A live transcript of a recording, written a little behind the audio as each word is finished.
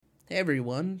Hey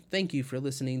everyone, thank you for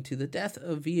listening to The Death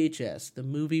of VHS, the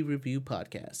movie review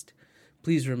podcast.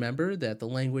 Please remember that the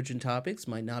language and topics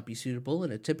might not be suitable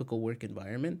in a typical work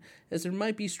environment, as there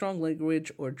might be strong language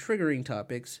or triggering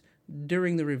topics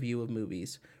during the review of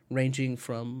movies, ranging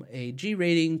from a G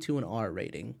rating to an R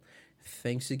rating.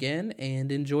 Thanks again, and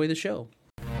enjoy the show.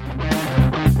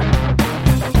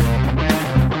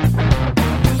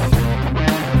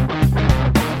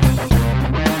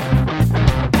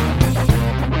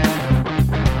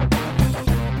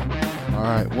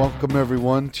 Welcome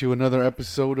everyone to another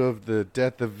episode of The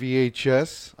Death of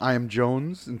VHS. I am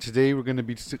Jones, and today we're going to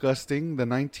be discussing the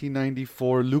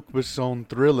 1994 Luc Besson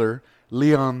thriller,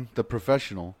 Léon the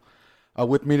Professional.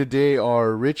 With me today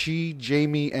are Richie,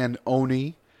 Jamie, and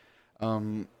Oni.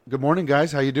 Good morning,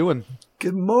 guys. How you doing?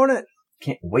 Good morning.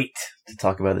 Can't wait to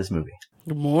talk about this movie.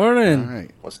 Good morning. All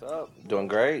right. What's up? Doing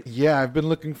great. Yeah, I've been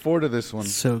looking forward to this one.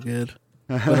 So good,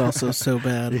 but also so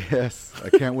bad. Yes, I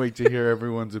can't wait to hear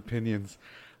everyone's opinions.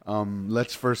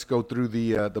 Let's first go through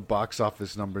the box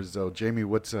office numbers, though. Jamie,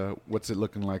 what's it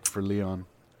looking like for Léon?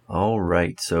 All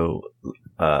right, so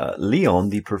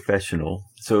Léon the Professional.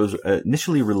 So it was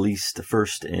initially released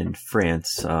first in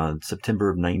France on September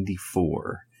of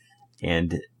 '94,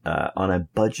 and on a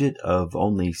budget of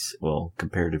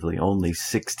comparatively only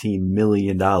 $16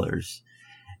 million.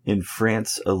 In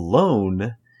France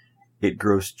alone, it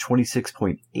grossed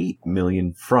 26.8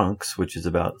 million francs, which is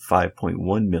about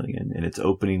 5.1 million in its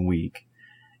opening week.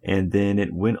 And then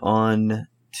it went on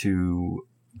to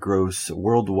gross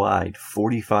worldwide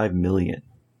 45 million.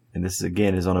 And this,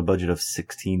 again, is on a budget of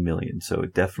 16 million. So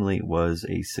it definitely was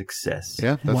a success.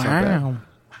 Yeah, that's not bad.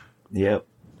 Yep.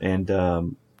 And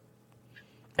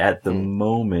at the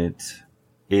moment,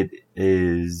 it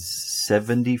is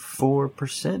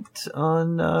 74%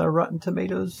 on Rotten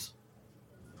Tomatoes.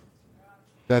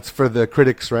 That's for the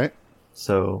critics, right?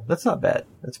 So that's not bad.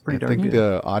 That's pretty darn good. I think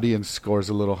the audience score is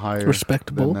a little higher.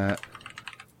 Respectable. Than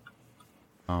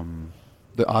that.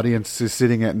 The audience is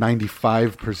sitting at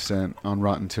 95% on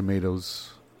Rotten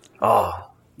Tomatoes. Oh,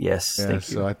 yes. Yeah, thank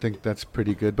you. so I think that's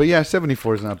pretty good. But yeah,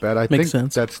 74 is not bad. I Makes think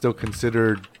sense. that's still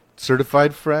considered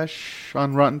certified fresh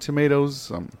on Rotten Tomatoes.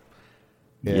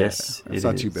 Yeah, Yes, it's it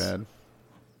not too is. bad.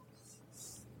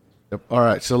 Yep. All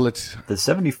right, so let's. The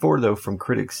 74 though from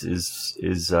critics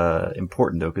is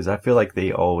important though, because I feel like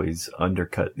they always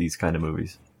undercut these kind of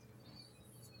movies.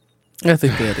 I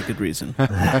think they had a good reason.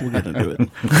 We'll get into it.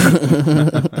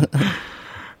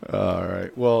 All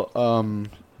right. Well,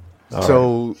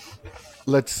 All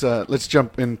let's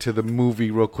jump into the movie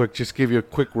real quick. Just give you a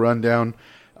quick rundown.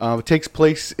 It takes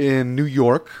place in New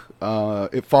York.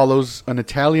 It follows an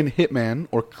Italian hitman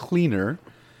or cleaner.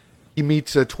 He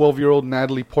meets a 12-year-old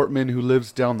Natalie Portman who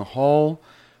lives down the hall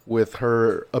with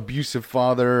her abusive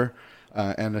father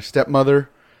and a stepmother.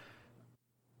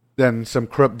 Then some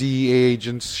corrupt DEA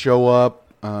agents show up,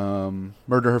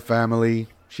 murder her family.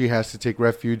 She has to take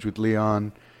refuge with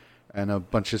Léon, and a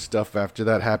bunch of stuff after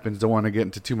that happens. Don't want to get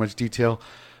into too much detail.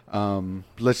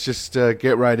 Let's just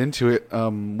get right into it.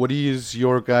 What is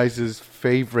your guys'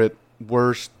 favorite,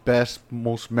 worst, best,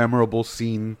 most memorable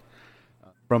scene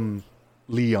from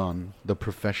Léon the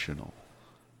Professional?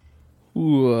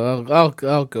 Ooh, I'll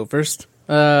go first.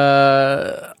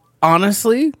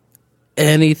 Honestly,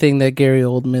 anything that Gary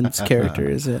Oldman's character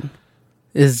is in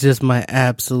is just my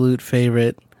absolute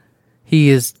favorite. He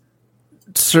is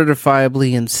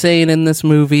certifiably insane in this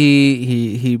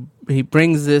movie. He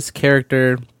brings this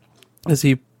character, as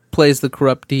he plays the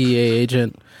corrupt DEA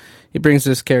agent, he brings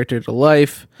this character to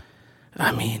life.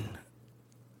 I mean,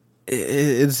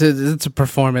 it's a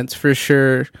performance for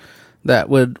sure that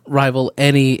would rival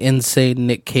any insane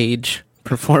Nick Cage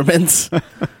performance.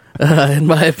 In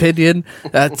my opinion,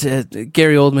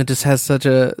 Gary Oldman just has such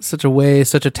a way,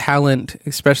 such a talent,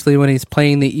 especially when he's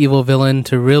playing the evil villain,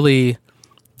 to really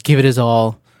give it his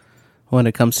all when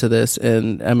it comes to this.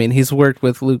 And I mean, he's worked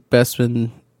with Luc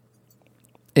Besson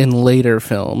in later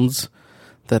films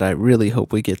that I really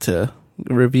hope we get to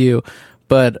review.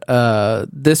 But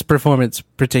this performance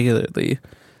particularly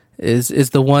is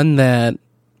the one that,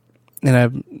 and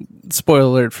I've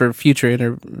spoiler alert for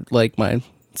future my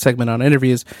segment on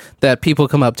interviews, that people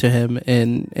come up to him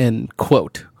and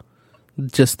quote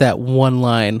just that one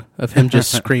line of him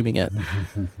just screaming it,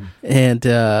 and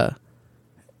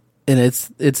it's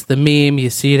the meme. You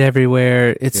see it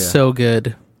everywhere. It's so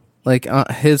good. Like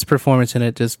his performance in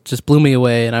it just blew me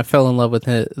away, and I fell in love with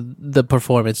the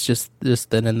performance just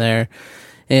then and there.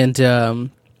 And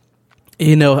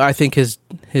I think his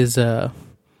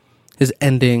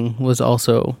ending was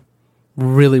also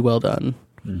really well done.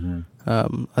 Mm-hmm.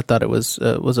 I thought it was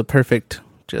a perfect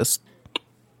just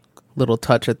little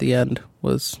touch at the end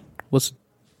was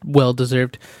well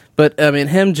deserved. But I mean,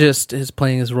 him just his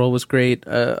playing his role was great.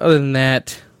 Other than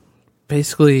that,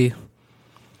 basically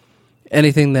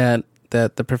anything that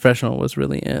the professional was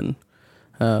really in.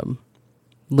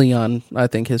 Leon, I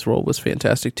think his role was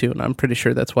fantastic too, and I'm pretty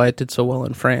sure that's why it did so well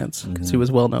in France, because he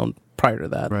was well known prior to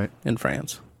that in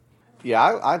France.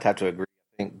 Yeah, I'd have to agree.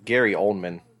 I think Gary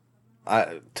Oldman,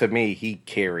 to me, he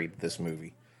carried this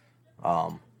movie.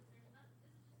 Not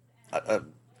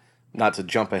to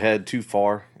jump ahead too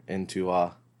far into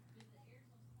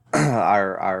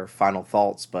our final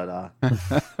thoughts, but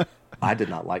I did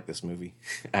not like this movie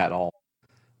at all.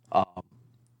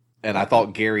 And I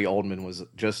thought Gary Oldman was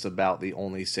just about the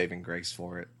only saving grace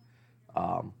for it.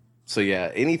 So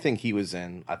yeah, anything he was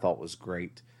in, I thought was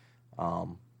great.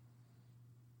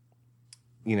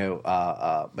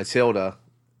 Matilda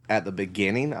at the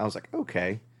beginning, I was like,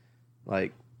 okay,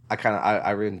 like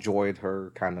I enjoyed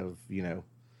her kind of,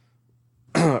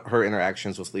 her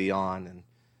interactions with Leon,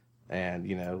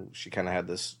 and she kind of had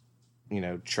this,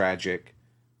 tragic,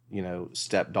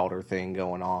 stepdaughter thing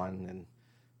going on,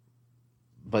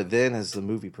 but then as the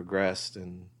movie progressed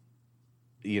and,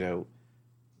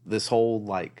 this whole,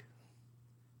 like,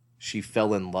 she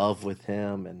fell in love with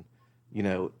him and,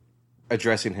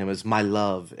 addressing him as my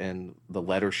love and the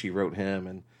letter she wrote him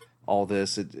and all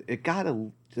this, it got I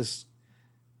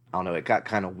don't know, it got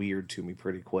kind of weird to me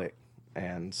pretty quick.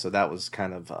 And so that was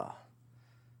kind of a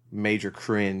major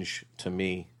cringe to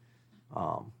me.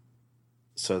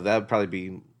 So that would probably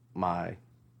be my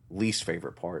least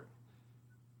favorite part.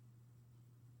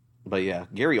 But yeah,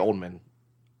 Gary Oldman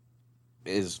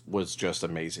was just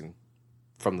amazing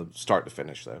from the start to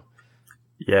finish, though.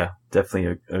 Yeah,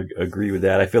 definitely agree with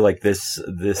that. I feel like this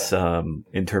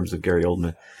in terms of Gary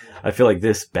Oldman, I feel like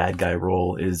this bad guy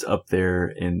role is up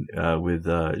there with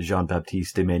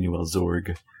Jean-Baptiste Emmanuel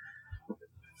Zorg.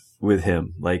 With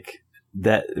him, like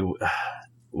that,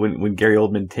 when Gary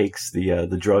Oldman takes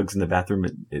the drugs in the bathroom,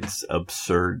 it's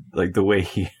absurd. Like the way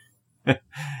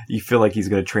you feel like he's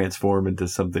going to transform into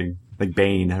something like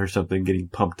Bane or something, getting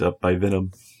pumped up by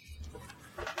Venom.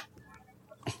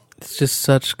 It's just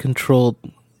such controlled,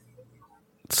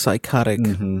 psychotic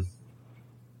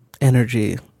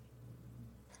energy.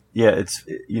 Yeah,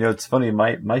 it's funny.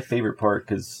 My favorite part,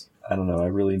 because I don't know, I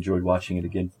really enjoyed watching it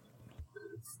again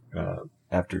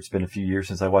after it's been a few years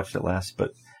since I watched it last.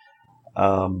 But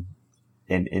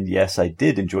and yes, I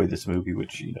did enjoy this movie,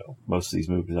 which most of these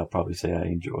movies I'll probably say I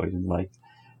enjoyed and liked.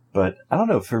 But I don't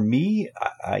know. For me,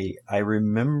 I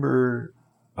remember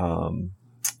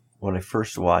when I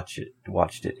first watched it,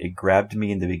 it grabbed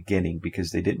me in the beginning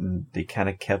because they kind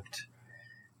of kept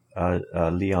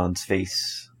Leon's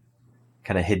face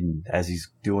kind of hidden as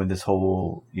he's doing this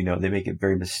whole, they make it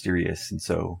very mysterious. And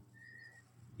so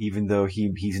even though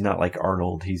he's not like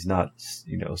Arnold, he's not,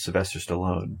 Sylvester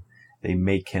Stallone, they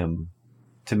make him,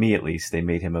 to me at least, they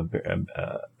made him a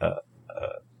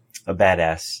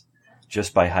badass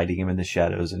just by hiding him in the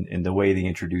shadows, and the way they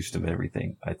introduced him and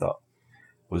everything, I thought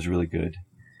was really good.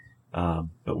 But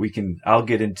I'll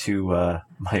get into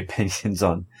my opinions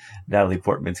on Natalie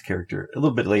Portman's character a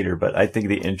little bit later, but I think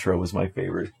the intro was my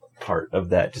favorite part of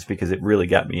that, just because it really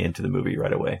got me into the movie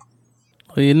right away.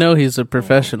 Well, he's a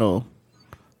professional,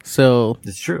 so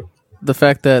it's true. The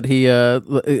fact that he,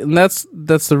 and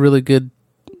that's a really good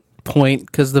point,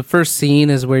 because the first scene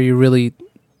is where you really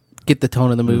get the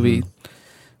tone of the movie.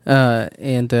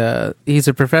 And he's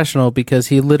a professional because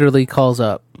he literally calls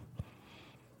up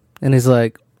and he's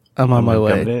like, I'm on my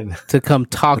way to come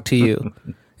talk to you.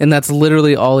 And that's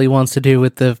literally all he wants to do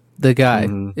with the guy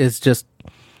is just,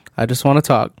 I just want to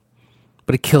talk,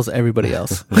 but he kills everybody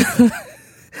else.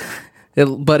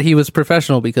 But he was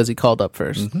professional because he called up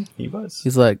first. He was.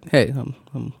 He's like, hey,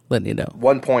 I'm letting you know.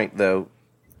 One point, though.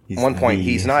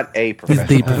 He's not a professional.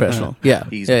 He's the professional. Yeah.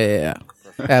 Yeah.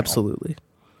 Absolutely.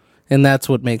 And that's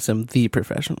what makes him the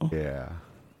professional. Yeah.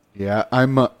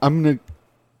 I'm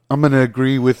gonna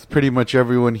agree with pretty much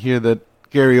everyone here that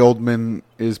Gary Oldman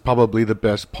is probably the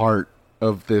best part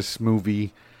of this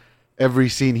movie. Every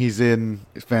scene he's in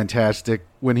is fantastic.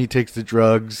 When he takes the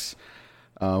drugs,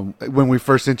 when we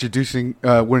first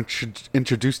we're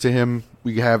introduced to him,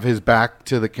 we have his back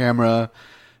to the camera.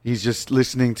 He's just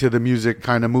listening to the music,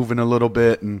 kind of moving a little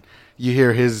bit, and you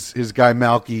hear his guy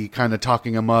Malky kind of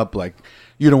talking him up, like,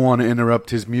 you don't want to interrupt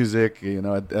his music,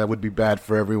 that would be bad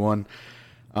for everyone.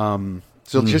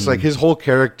 So just like his whole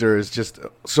character is just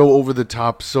so over the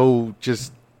top,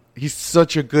 he's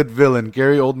such a good villain.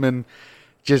 Gary Oldman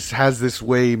just has this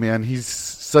way, man. He's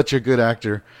such a good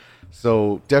actor.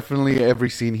 So definitely every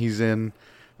scene he's in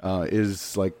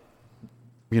is like,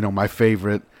 my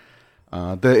favorite.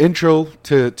 The intro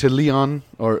to Leon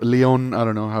or Leon, I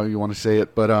don't know how you want to say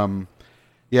it, but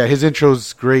yeah, his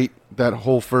intro's great. That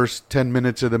whole first 10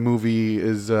 minutes of the movie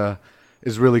is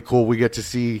really cool. We get to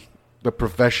see the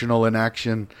professional in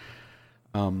action.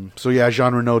 So yeah,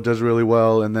 Jean Reno does really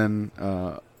well, and then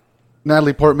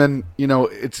Natalie Portman. You know,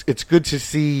 it's good to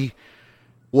see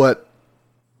what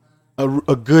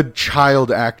a good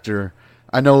child actor.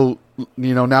 I know,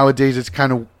 you know, nowadays it's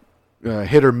kind of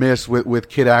hit or miss with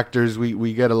kid actors.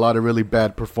 We get a lot of really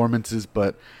bad performances,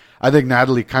 but I think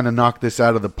Natalie kind of knocked this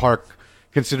out of the park,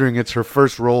 considering it's her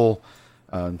first role.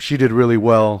 She did really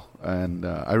well, and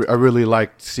I really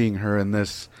liked seeing her in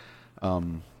this.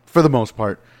 For the most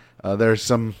part, there's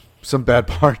some bad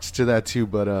parts to that too,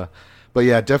 but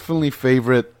yeah, definitely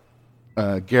favorite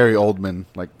Gary Oldman,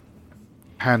 like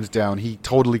hands down. He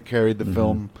totally carried the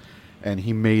film, and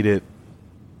he made it.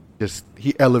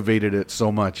 He elevated it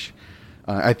so much.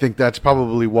 I think that's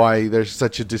probably why there's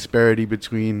such a disparity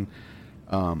between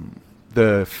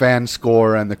the fan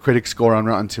score and the critic score on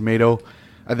Rotten Tomato.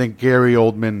 I think Gary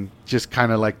Oldman just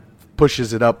kind of like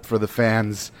pushes it up for the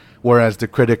fans, whereas the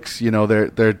critics, you know,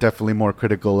 they're definitely more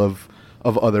critical of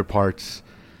other parts.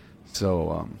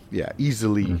 So yeah,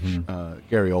 easily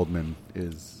Gary Oldman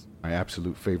is my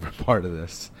absolute favorite part of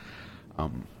this. I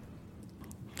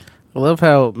love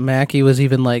how Mackie was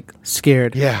even like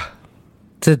scared. Yeah.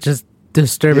 To just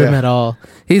disturb him at all.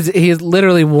 He's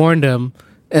literally warned him,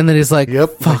 and then he's like,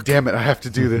 "Yep, fuck, like, damn it, I have to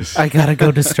do this. I gotta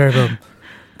go disturb him.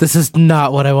 This is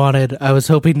not what I wanted. I was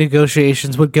hoping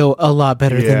negotiations would go a lot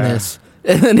better than this."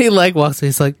 And then he like walks.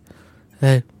 He's like,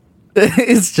 "Hey,"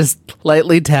 he's just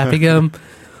lightly tapping him,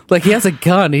 like he has a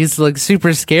gun. He's like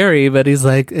super scary, but he's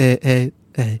like, "Hey."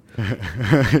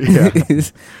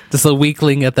 He's just a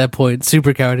weakling at that point,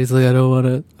 super coward. He's like, I don't want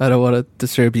to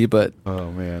disturb you, but oh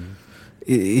man,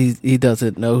 he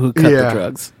doesn't know who cut the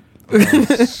drugs. Oh,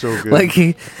 so good. Like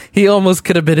he almost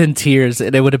could have been in tears,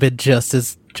 and it would have been just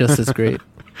as great.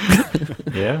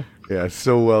 Yeah,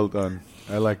 so well done.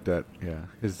 I like that. Yeah,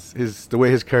 his the way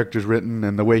his character's written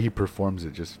and the way he performs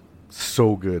it, just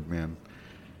so good, man.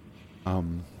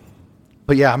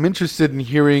 But yeah, I'm interested in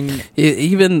hearing.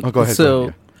 Even go ahead. So, go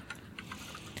ahead,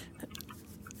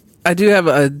 I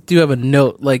do have a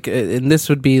note, like, and this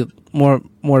would be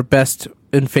more best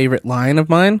and favorite line of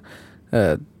mine.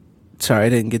 Sorry, I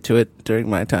didn't get to it during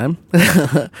my time.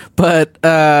 But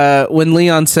when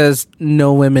Leon says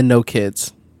 "no women, no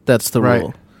kids," that's the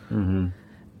rule. Mm-hmm.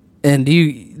 And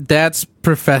that's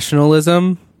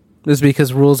professionalism, is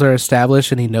because rules are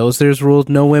established, and he knows there's rules.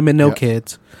 No women, no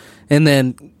kids. And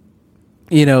then,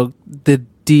 you know, the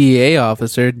DEA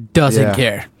officer doesn't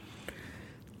care.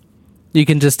 You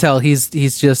can just tell he's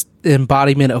just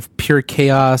embodiment of pure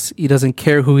chaos. He doesn't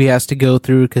care who he has to go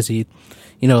through because he,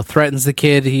 you know, threatens the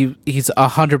kid. He's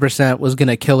 100% was going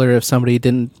to kill her if somebody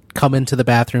didn't come into the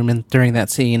bathroom and during that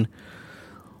scene.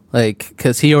 Like,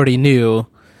 because he already knew.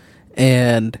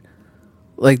 And,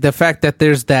 like, the fact that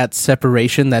there's that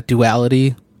separation, that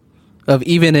duality of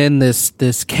even in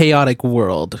this chaotic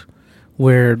world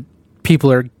where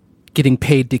people are getting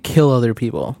paid to kill other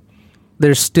people,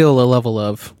 there's still a level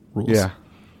of rules. Yeah.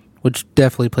 Which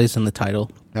definitely plays in the title.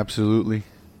 Absolutely.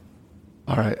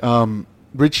 All right.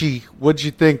 Richie, what'd you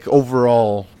think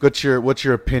overall? What's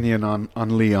your opinion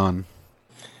on Leon?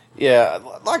 Yeah,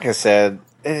 like I said,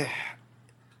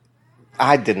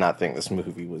 I did not think this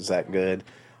movie was that good.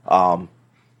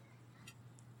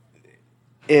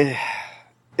 It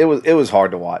was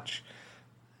hard to watch.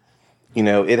 You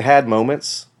know, it had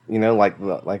moments. You know, like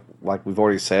we've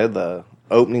already said, the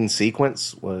opening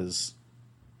sequence was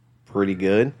pretty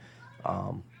good.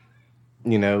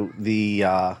 You know,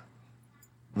 the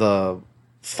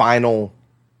final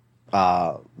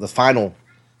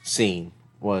scene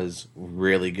was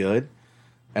really good,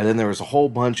 and then there was a whole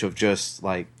bunch of just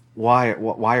like, why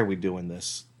are we doing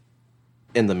this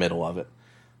in the middle of it?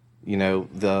 You know,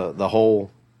 the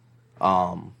whole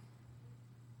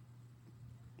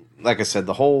like I said,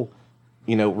 the whole,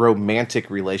 you know, romantic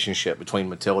relationship between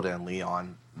Matilda and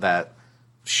Leon that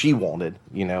she wanted,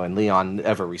 you know, and Leon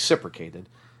never reciprocated.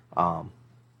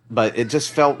 But it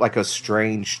just felt like a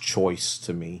strange choice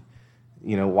to me.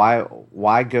 You know,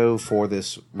 why go for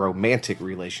this romantic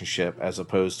relationship as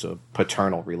opposed to a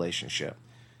paternal relationship?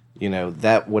 You know,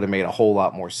 that would have made a whole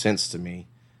lot more sense to me,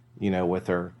 you know, with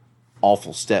her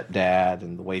awful stepdad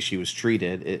and the way she was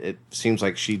treated. It seems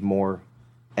like she'd more,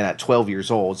 and at 12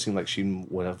 years old, it seemed like she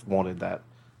would have wanted that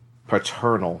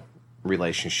paternal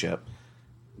relationship.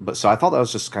 But so I thought that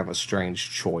was just kind of a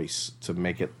strange choice to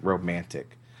make it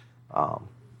romantic.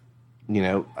 You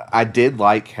know, I did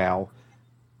like how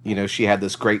she had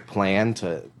this great plan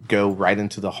to go right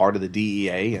into the heart of the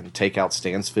DEA and take out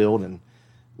Stansfield and,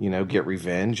 get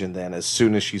revenge. And then as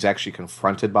soon as she's actually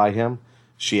confronted by him,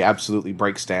 she absolutely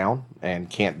breaks down and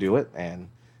can't do it. And,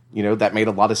 that made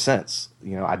a lot of sense.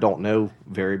 I don't know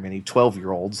very many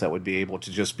 12-year-olds that would be able to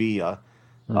just be a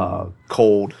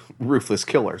cold, ruthless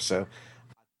killer. So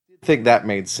I think that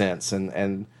made sense.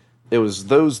 And it was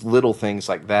those little things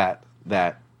like that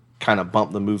kind of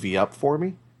bumped the movie up for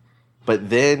me. But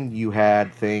then you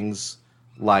had things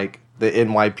like the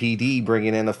NYPD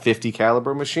bringing in a 50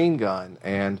 caliber machine gun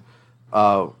and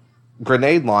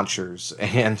grenade launchers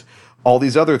and all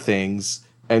these other things,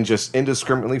 and just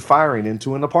indiscriminately firing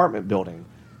into an apartment building.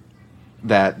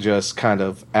 That just kind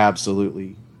of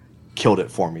absolutely killed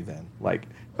it for me then. Like,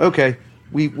 okay,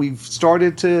 we've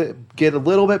started to get a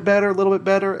little bit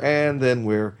better, and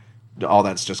then all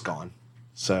that's just gone.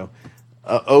 So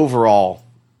overall,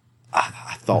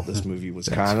 I thought this movie was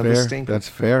kind of distinct. That's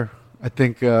fair. I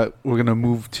think we're going to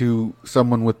move to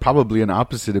someone with probably an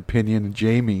opposite opinion,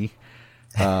 Jamie.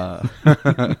 What's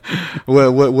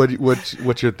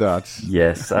your thoughts?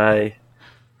 Yes, I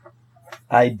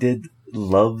did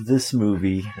love this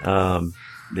movie.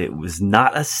 It was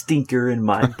not a stinker in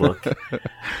my book,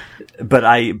 but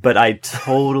I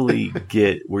totally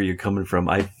get where you're coming from.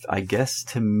 I guess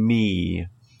to me,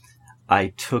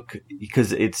 I took,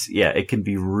 because it can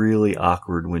be really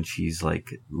awkward when she's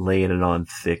like laying it on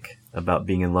thick about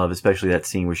being in love, especially that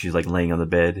scene where she's like laying on the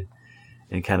bed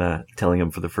and kind of telling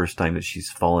him for the first time that she's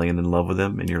falling in love with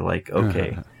him. And you're like,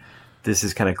 okay, this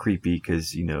is kind of creepy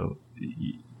because, they're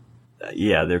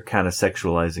kind of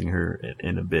sexualizing her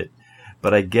in a bit.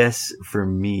 But I guess for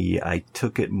me, I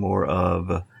took it more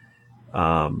of,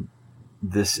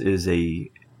 this is a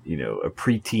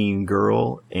preteen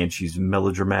girl, and she's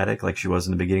melodramatic like she was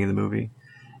in the beginning of the movie.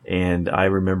 And I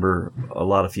remember a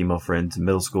lot of female friends in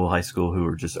middle school, high school, who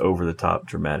were just over the top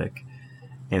dramatic.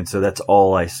 And so that's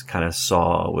all I kind of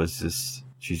saw was this,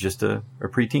 she's just a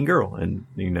preteen girl. And,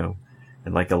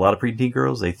 and like a lot of preteen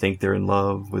girls, they think they're in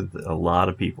love with a lot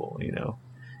of people,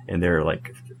 and they're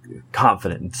like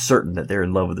confident and certain that they're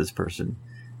in love with this person,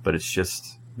 but it's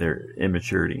just their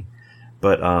immaturity.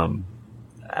 But,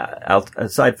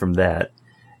 aside from that,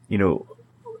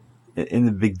 in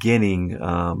the beginning,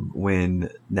 when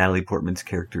Natalie Portman's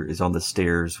character is on the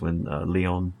stairs, when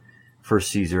Léon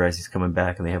first sees her as he's coming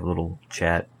back and they have a little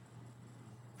chat,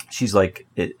 she's like,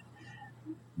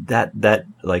 that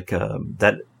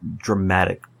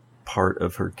dramatic part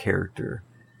of her character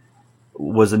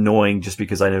was annoying just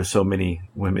because I know so many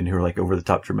women who are like over the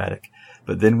top dramatic.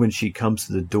 But then when she comes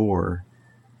to the door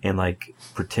and like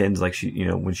pretends like she,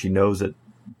 when she knows that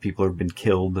people have been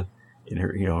killed and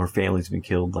her, her family's been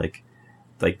killed, like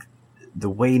the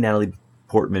way Natalie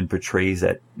Portman portrays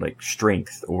that like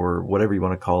strength or whatever you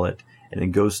want to call it, and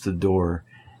then goes to the door,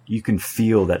 you can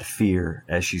feel that fear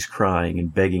as she's crying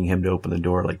and begging him to open the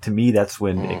door. Like, to me, that's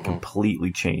when it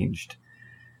completely changed,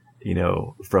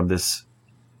 from this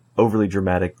overly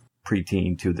dramatic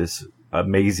preteen to this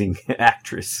amazing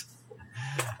actress.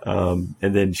 And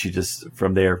then she just,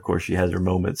 from there, of course, she has her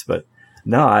moments, but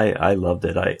no, I loved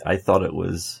it. I thought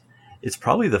it's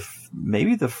probably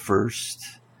maybe the first,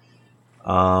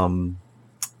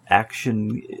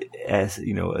 action, as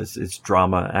it's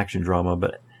action drama,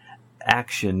 but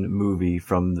action movie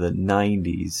from the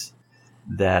 90s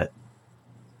that,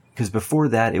 because before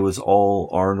that it was all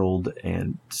Arnold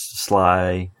and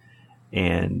Sly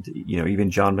and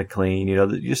even John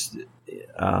McClane, just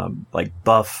like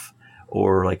buff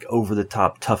or like over the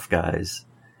top tough guys.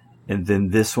 And then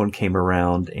this one came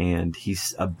around and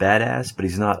he's a badass, but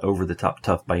he's not over the top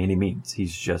tough by any means. He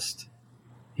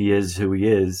is who he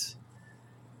is.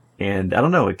 And I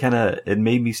don't know, it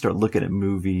made me start looking at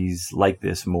movies like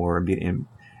this more and being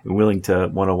willing to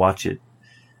want to watch it.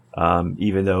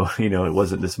 Even though, it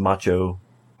wasn't this macho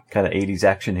kind of 80s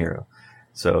action hero.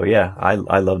 So yeah, I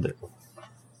loved it.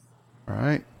 All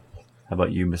right. How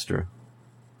about you, Mr.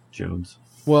 Jones?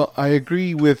 Well, I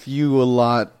agree with you a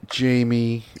lot,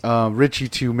 Jamie. Richie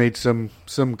too made some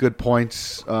good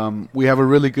points. We have a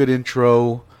really good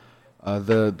intro.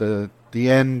 The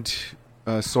end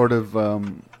sort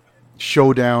of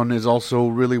showdown is also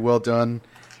really well done.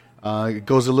 It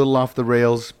goes a little off the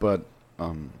rails, but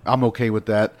I'm okay with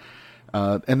that.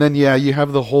 And then you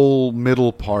have the whole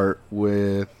middle part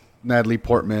with Natalie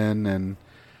Portman and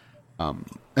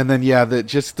then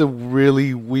the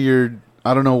really weird.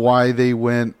 I don't know why they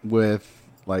went with,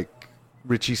 like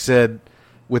Richie said,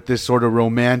 with this sort of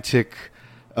romantic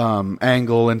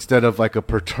angle instead of like a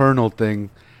paternal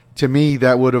thing. To me,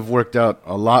 that would have worked out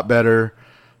a lot better.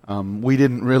 We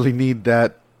didn't really need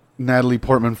that, Natalie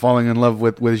Portman falling in love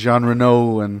with Jean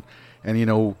Reno and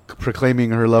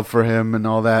proclaiming her love for him and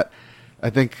all that. I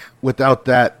think without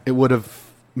that, it would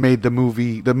have made the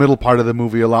middle part of the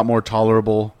movie, a lot more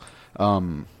tolerable.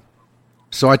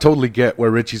 So I totally get where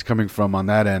Richie's coming from on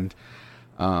that end,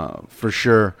 for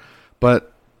sure.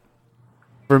 But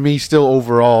for me, still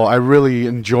overall, I really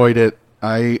enjoyed it.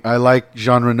 I like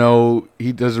Jean Reno.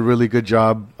 He does a really good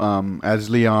job as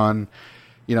Léon.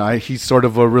 He's sort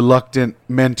of a reluctant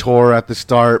mentor at the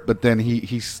start, but then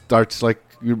he starts like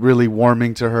really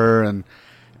warming to her, and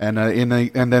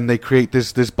then they create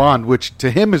this bond, which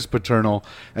to him is paternal,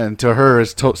 and to her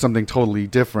is something totally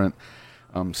different.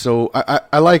 So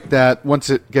I like that once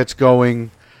it gets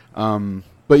going.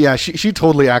 But yeah, she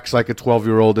totally acts like a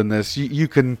 12-year-old in this. You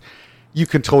can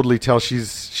totally tell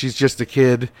she's just a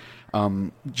kid.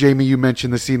 Jamie, you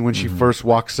mentioned the scene when she first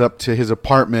walks up to his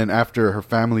apartment after her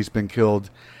family's been killed.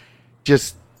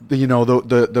 Just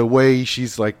the way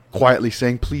she's like quietly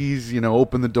saying, "Please,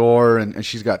 open the door," and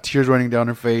she's got tears running down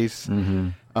her face.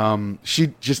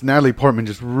 Natalie Portman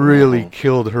just really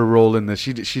killed her role in this.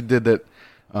 She did that.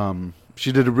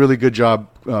 She did a really good job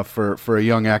for a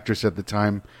young actress at the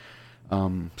time.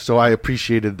 So I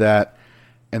appreciated that.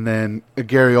 And then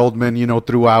Gary Oldman,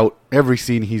 throughout every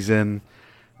scene he's in,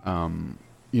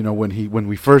 when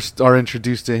we first are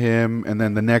introduced to him, and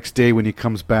then the next day when he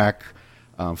comes back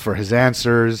for his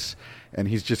answers, and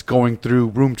he's just going through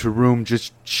room to room,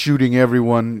 just shooting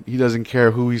everyone. He doesn't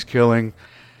care who he's killing.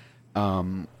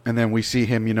 And then we see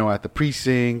him, at the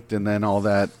precinct, and then all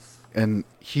that, and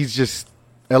he's just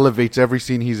elevates every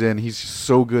scene he's in. He's just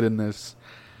so good in this.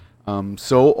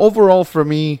 So overall, for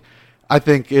me, I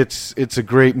think it's a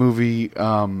great movie.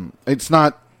 It's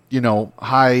not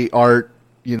high art,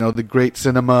 the great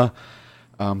cinema,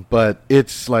 but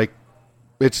it's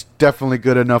definitely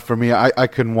good enough for me. I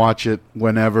can watch it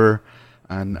whenever,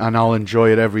 and I'll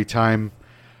enjoy it every time.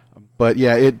 But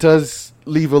yeah, it does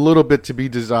leave a little bit to be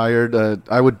desired.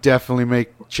 I would definitely make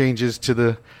changes to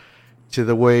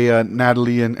the way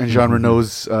Natalie and Jean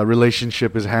Reno's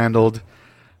relationship is handled.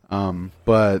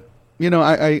 But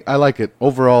I like it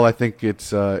overall. I think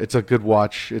it's a good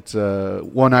watch. It's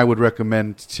one I would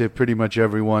recommend to pretty much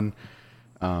everyone.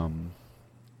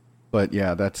 But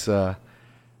yeah, that's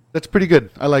pretty good.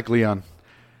 I like Léon.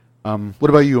 What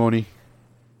about you, Oni?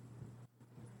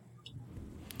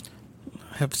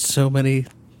 I have so many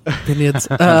opinions.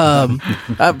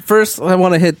 First, I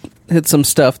want to hit some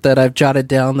stuff that I've jotted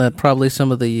down that probably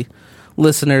some of the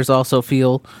listeners also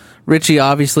feel. Richie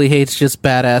obviously hates just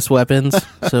badass weapons,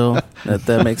 so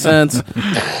that makes sense.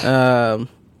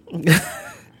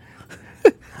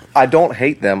 I don't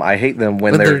hate them. I hate them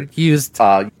when they're used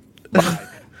by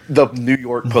the New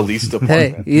York Police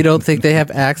Department. Hey, you don't think they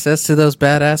have access to those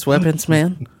badass weapons,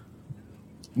 man?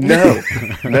 No,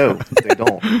 they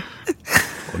don't.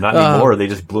 Well, not anymore. They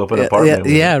just blew up an apartment.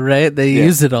 Yeah, right. They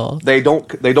use it all. They don't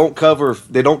cover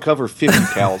 50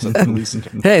 cals at the police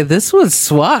academy. Hey, this was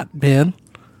SWAT, man.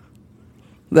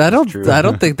 I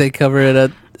don't think they cover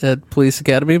it at police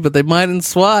academy, but they might in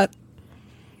SWAT.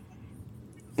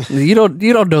 You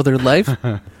don't know their life.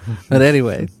 But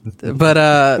anyway,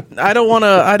 I don't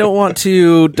want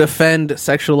to defend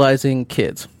sexualizing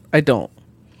kids.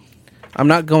 I'm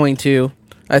not going to.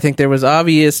 I think there was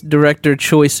obvious director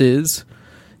choices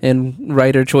and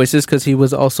writer choices, because he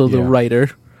was also the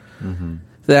writer,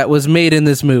 that was made in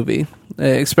this movie,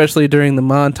 especially during the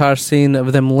montage scene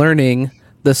of them learning.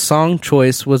 The song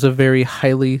choice was a very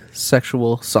highly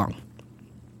sexual song.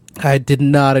 I did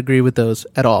not agree with those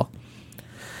at all.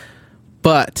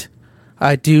 But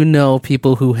I do know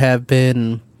people who have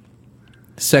been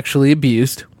sexually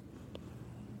abused,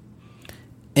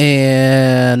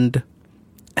 and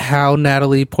how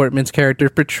Natalie Portman's character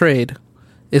portrayed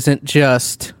isn't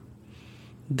just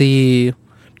the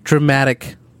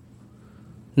dramaticness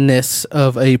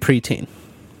of a preteen.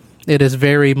 It is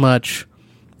very much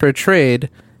portrayed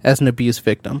as an abuse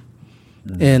victim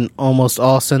in almost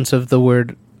all sense of the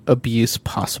word abuse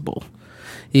possible.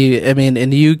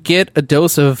 And you get a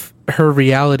dose of her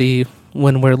reality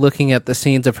when we're looking at the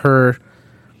scenes of her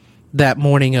that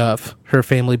morning of her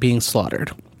family being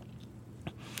slaughtered.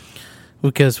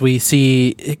 Because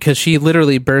she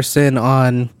literally bursts in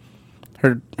on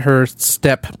her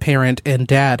step parent and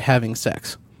dad having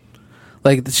sex.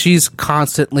 Like, she's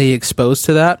constantly exposed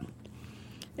to that.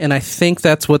 And I think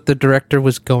that's what the director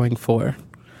was going for.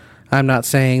 I'm not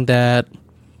saying that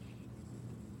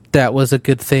was a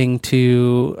good thing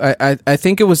to... I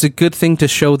think it was a good thing to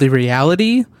show the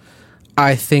reality.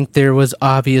 I think there was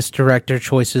obvious director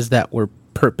choices that were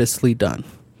purposely done.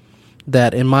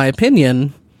 That, in my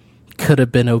opinion, could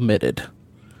have been omitted.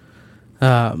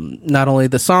 Not only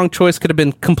the song choice could have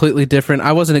been completely different.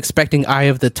 I wasn't expecting Eye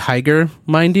of the Tiger,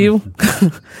 mind you,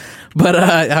 but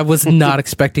I was not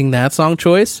expecting that song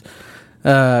choice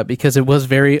because it was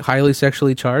very highly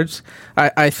sexually charged.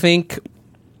 I think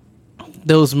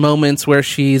those moments where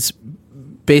she's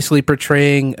basically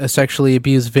portraying a sexually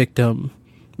abused victim,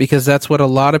 because that's what a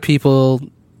lot of people,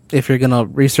 if you're going to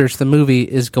research the movie,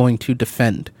 is going to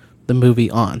defend the movie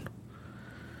on.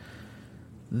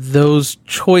 Those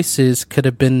choices could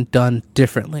have been done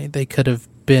differently. They could have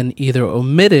been either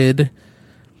omitted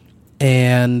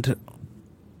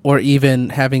or even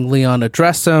having Léon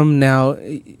address them. Now,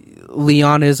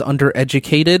 Léon is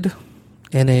undereducated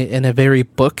in a very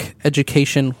book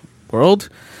education world,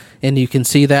 and you can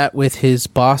see that with his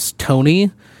boss,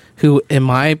 Tony, who, in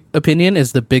my opinion,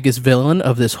 is the biggest villain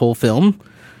of this whole film,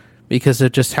 because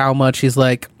of just how much he's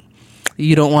like,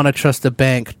 you don't want to trust the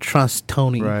bank, trust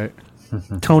Tony. Right.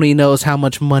 Tony knows how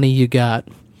much money you got.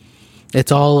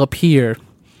 It's all up here.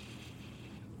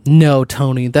 No,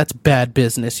 Tony, that's bad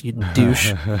business, you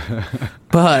douche.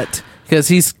 But because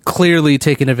he's clearly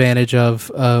taken advantage of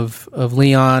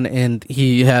Léon, and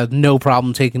he had no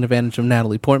problem taking advantage of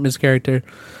Natalie Portman's character,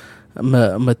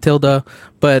 Matilda.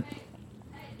 But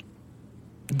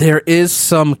there is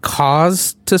some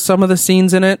cause to some of the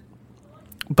scenes in it,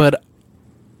 but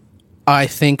I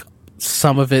think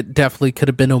some of it definitely could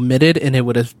have been omitted, and it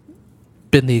would have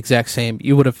been the exact same.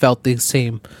 You would have felt the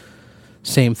same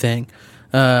thing.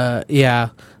 Yeah,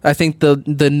 I think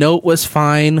the note was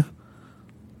fine,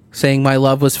 saying my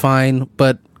love was fine,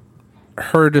 but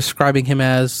her describing him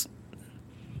as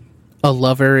a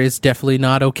lover is definitely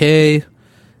not okay.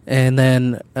 And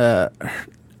then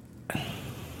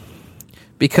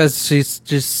because she's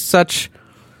just such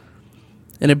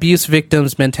an abuse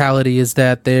victim's mentality, is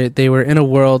that they were in a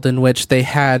world in which they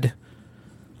had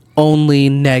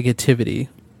only negativity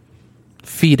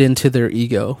feed into their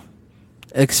ego,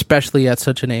 especially at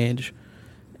such an age.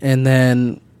 And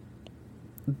then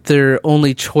their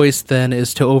only choice then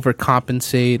is to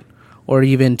overcompensate or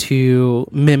even to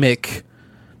mimic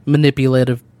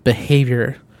manipulative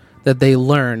behavior that they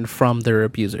learned from their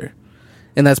abuser.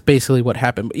 And that's basically what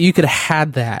happened. But you could have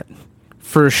had that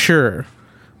for sure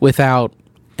without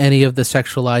any of the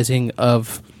sexualizing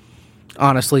of,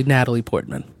 honestly, Natalie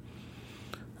Portman.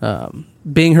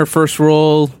 Being her first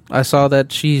role, I saw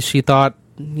that she thought,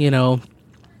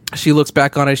 she looks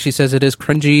back on it, she says it is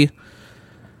cringy.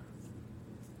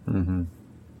 Mm-hmm.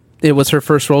 It was her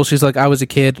first role. She's like, I was a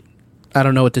kid, I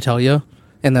don't know what to tell you.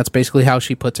 And that's basically how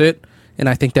she puts it. And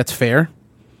I think that's fair.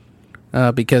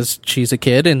 Because she's a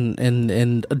kid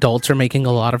and adults are making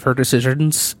a lot of her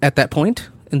decisions at that point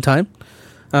in time.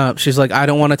 She's like, I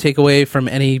don't want to take away from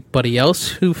anybody else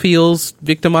who feels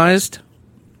victimized.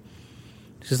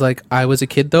 She's like, I was a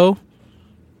kid though.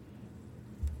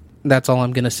 That's all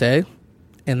I'm going to say.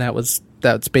 And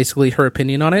that's basically her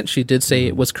opinion on it. She did say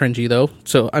it was cringy though.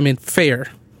 So, I mean, fair.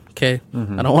 Okay.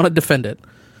 Mm-hmm. I don't want to defend it.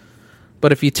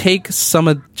 But if you take some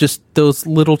of just those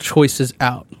little choices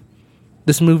out,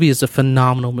 this movie is a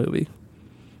phenomenal movie.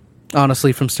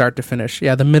 Honestly, from start to finish.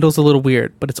 Yeah, the middle's a little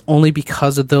weird, but it's only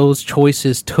because of those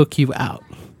choices took you out.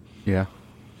 Yeah.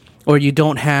 Or you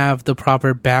don't have the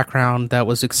proper background that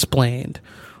was explained.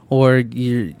 Or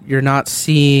you're not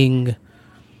seeing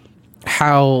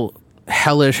how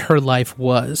hellish her life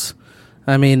was.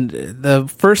 I mean, the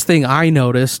first thing I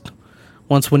noticed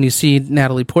when you see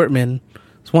Natalie Portman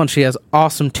is, one, she has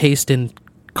awesome taste in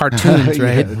cartoons,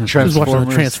 right? Yeah, she was watching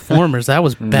the Transformers. That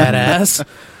was badass.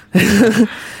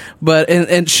 But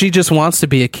and she just wants to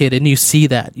be a kid, and you see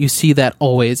that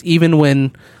always. Even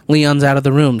when Leon's out of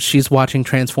the room, she's watching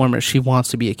Transformers. She wants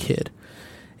to be a kid,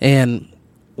 and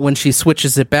when she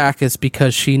switches it back, it's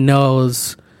because she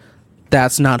knows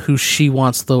that's not who she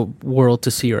wants the world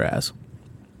to see her as,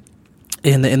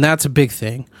 and that's a big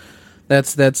thing.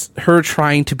 That's her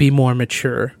trying to be more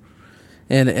mature,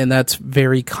 and that's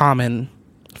very common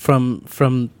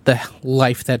from the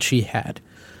life that she had.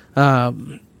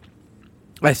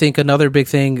 I think another big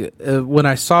thing when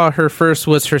I saw her first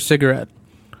was her cigarette.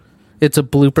 It's a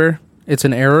blooper. It's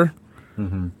an error.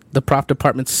 Mm-hmm. The prop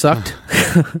department sucked.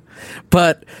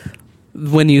 But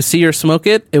when you see her smoke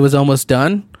it, it was almost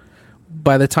done.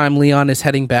 By the time Léon is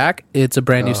heading back, it's a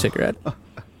brand new cigarette.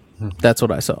 That's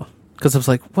what I saw. Because I was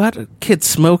like, what? A kid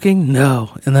smoking?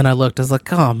 No. And then I looked. I was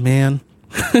like, oh, man.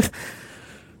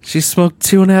 She smoked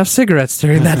 2.5 cigarettes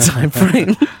during that time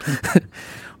frame.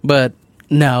 But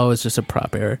no, it was just a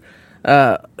prop error.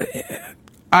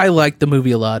 I liked the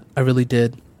movie a lot. I really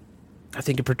did. I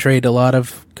think it portrayed a lot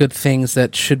of good things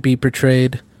that should be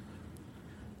portrayed.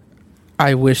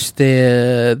 I wish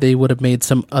they would have made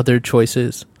some other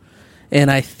choices. And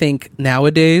I think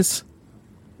nowadays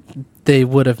they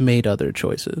would have made other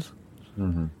choices.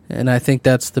 Mm-hmm. And I think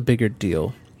that's the bigger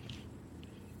deal.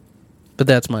 But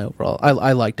that's my overall.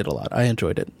 I liked it a lot. I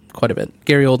enjoyed it quite a bit.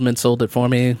 Gary Oldman sold it for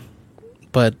me,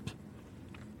 but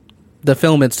the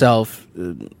film itself,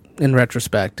 in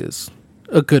retrospect, is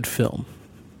a good film.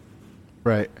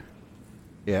 Right.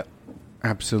 Yeah.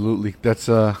 Absolutely. That's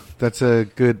a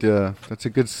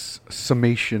good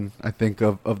summation, I think,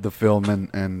 of the film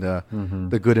and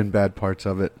the good and bad parts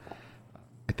of it.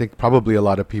 I think probably a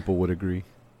lot of people would agree.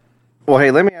 Well, hey,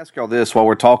 let me ask y'all this while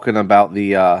we're talking about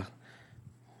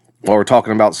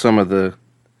some of the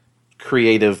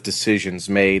creative decisions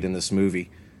made in this movie.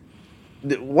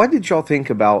 What did y'all think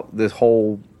about this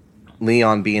whole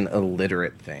Leon being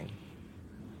illiterate thing?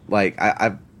 Like,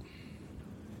 I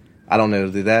don't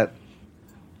know.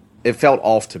 It felt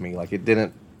off to me. Like, it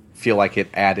didn't feel like it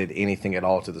added anything at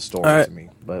all to the story to me.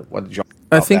 But what did y'all think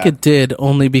about I think it did,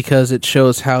 only because it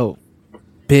shows how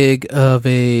big of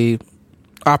a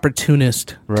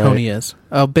opportunist Tony is.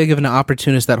 How big of an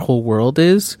opportunist that whole world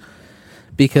is.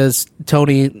 Because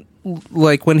Tony,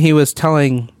 like, when he was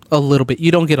telling a little bit,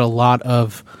 you don't get a lot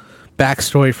of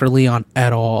backstory for Leon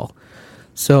at all.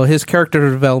 So his character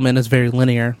development is very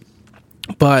linear.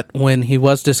 But when he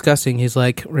was discussing, he's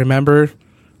like, remember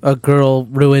a girl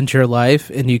ruined your life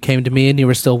and you came to me and you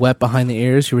were still wet behind the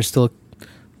ears? You were still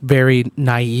very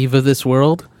naive of this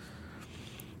world?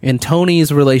 And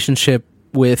Tony's relationship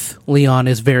with Leon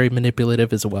is very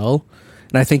manipulative as well.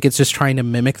 And I think it's just trying to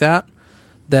mimic that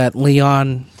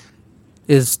Leon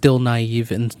is still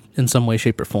naive in some way,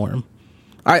 shape, or form.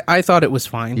 I thought it was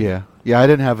fine. Yeah, I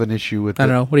didn't have an issue with I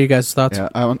don't know. What are you guys' thoughts? Yeah,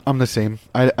 I'm the same.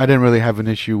 I didn't really have an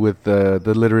issue with the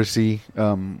literacy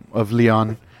of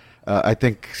Leon. I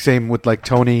think same with, like,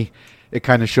 Tony. It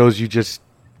kind of shows you just,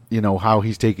 how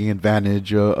he's taking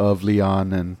advantage of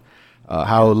Leon and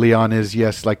how Leon is,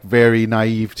 yes, like, very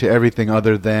naive to everything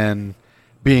other than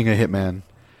being a hitman.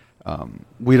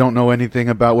 We don't know anything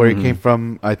about where he came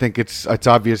from. I think it's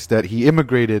obvious that he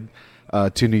immigrated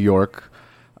to New York.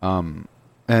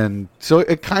 And so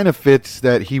it kind of fits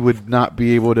that he would not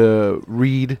be able to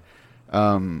read,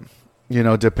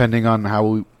 depending on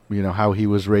how he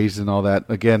was raised and all that.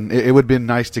 Again, it would have been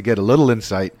nice to get a little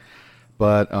insight.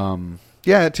 But,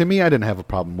 to me, I didn't have a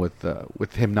problem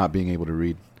with him not being able to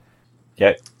read.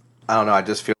 Yeah. I don't know. I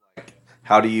just feel like,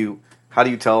 how do you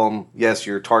tell him, yes,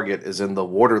 your target is in the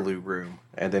Waterloo room,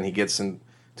 and then he gets into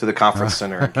the conference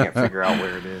center and can't figure out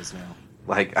where it is now?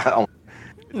 Like, I don't.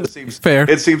 It seems fair.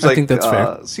 It seems I like think that's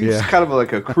fair. Seems kind of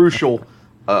like a crucial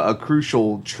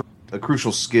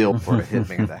skill for a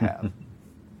hitman to have.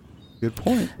 Good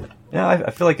point. Yeah,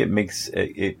 I feel like it makes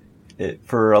it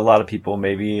for a lot of people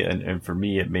maybe, and for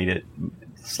me, it made it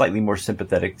slightly more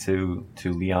sympathetic to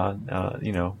Leon.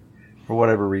 For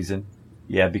whatever reason.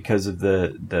 Yeah, because of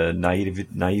the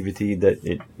naivety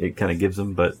that it kind of gives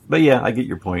him. But yeah, I get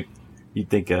your point. You'd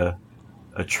think a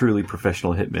truly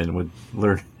professional hitman would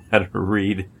learn how to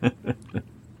read.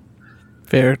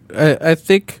 Fair. I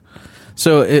think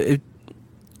so.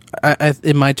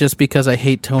 It might just because I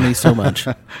hate Tony so much.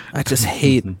 I just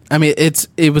hate. I mean,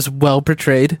 it was well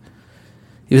portrayed.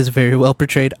 He was very well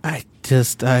portrayed. I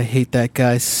hate that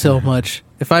guy so much.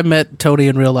 If I met Tony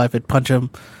in real life, I'd punch him.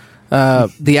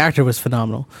 The actor was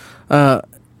phenomenal.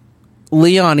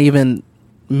 Leon even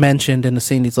mentioned in the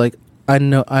scene, he's like, I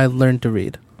know I learned to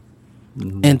read.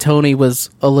 Mm-hmm. And Tony was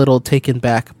a little taken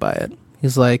back by it.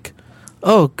 He's like,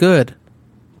 oh, good.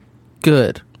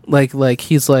 Like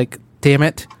he's like, damn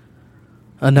it.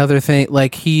 Another thing,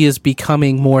 like, he is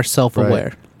becoming more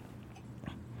self-aware.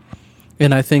 Right.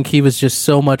 And I think he was just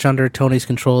so much under Tony's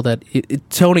control that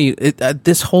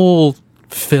this whole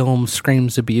film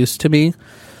screams abuse to me.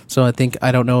 So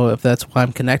I don't know if that's why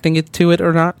I'm connecting it to it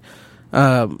or not.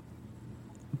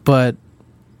 But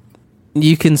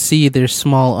you can see there's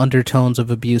small undertones of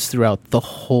abuse throughout the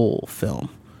whole film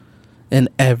in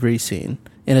every scene.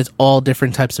 And it's all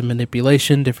different types of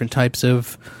manipulation, different types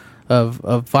of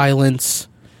violence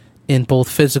in both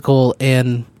physical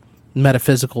and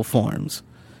metaphysical forms.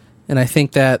 And I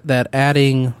think that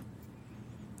adding...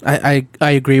 I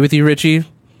agree with you, Richie.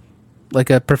 Like,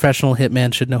 a professional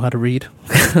hitman should know how to read.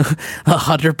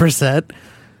 100%.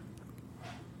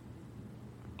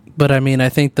 But I mean, I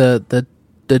think the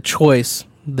choice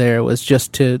there was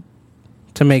just to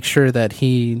make sure that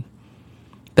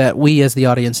we as the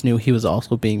audience knew he was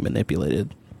also being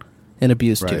manipulated and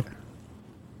abused too.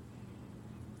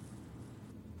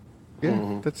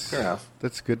 Yeah,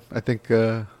 that's good. I think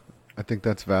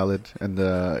that's valid, and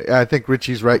I think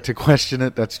Richie's right to question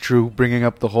it. That's true. Bringing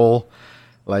up the whole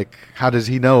Like, how does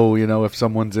he know, if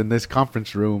someone's in this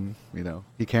conference room,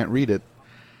 he can't read it.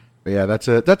 But yeah, that's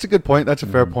a good point. That's a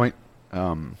fair point.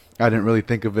 I didn't really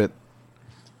think of it.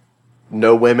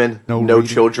 No women, no reading.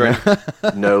 children,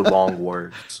 no long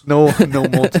words. No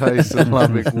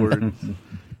multi-syllabic words.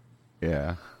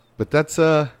 Yeah. But that's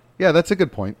a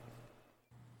good point.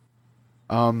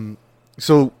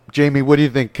 So Jamie, what do you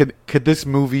think? Could this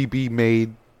movie be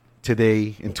made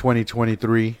today in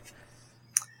 2023?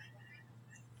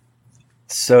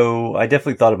 So I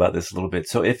definitely thought about this a little bit.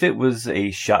 So if it was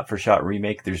a shot-for-shot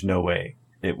remake, there's no way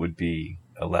it would be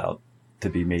allowed to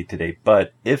be made today.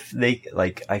 But if they,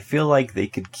 I feel like they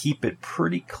could keep it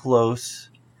pretty close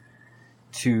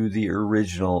to the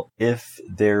original if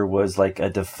there was a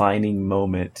defining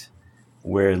moment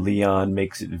where Leon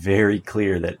makes it very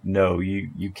clear that no,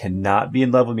 you cannot be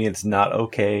in love with me. It's not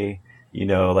okay.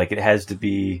 It has to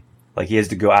be he has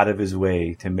to go out of his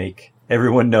way to make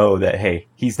everyone know that, hey,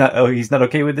 he's not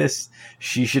okay with this.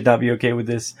 She should not be okay with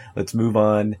this. Let's move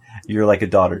on. You're like a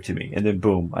daughter to me. And then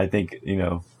boom, I think,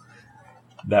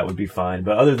 that would be fine.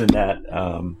 But other than that,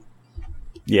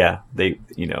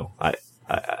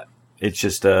 it's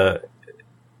just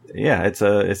it's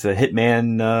a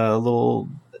hitman, little,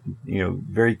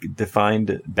 very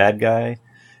defined bad guy,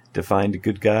 defined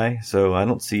good guy. So I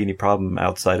don't see any problem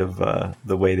outside of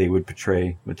the way they would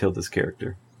portray Matilda's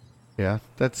character. Yeah,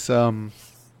 that's. I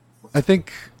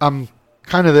think I'm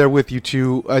kind of there with you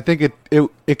too. I think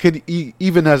it could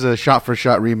even as a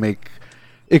shot-for-shot remake,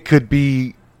 it could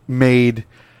be made.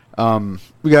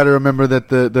 We got to remember that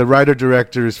the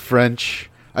writer-director is French.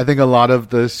 I think a lot of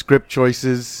the script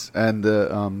choices and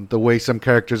the way some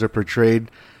characters are portrayed,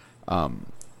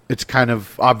 it's kind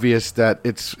of obvious that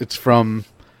it's from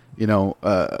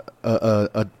a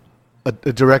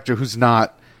director who's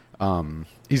not.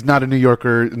 He's not a New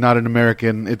Yorker, not an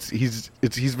American. He's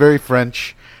very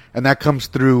French, and that comes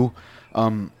through,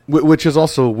 which is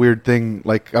also a weird thing.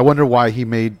 I wonder why he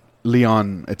made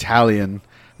Léon Italian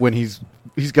when he's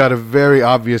got a very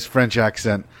obvious French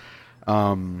accent.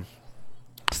 So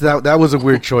that was a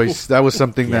weird choice. That was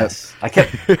something yes. that I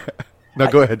kept. No,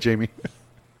 go ahead, Jamie.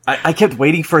 I kept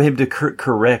waiting for him to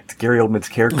correct Gary Oldman's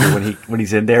character when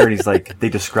he's in there and he's they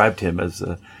described him as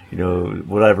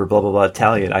whatever, blah, blah, blah,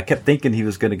 Italian. I kept thinking he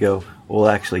was going to go, well,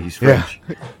 actually, he's French.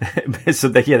 Yeah. So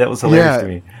that was hilarious to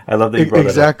me. I love that you brought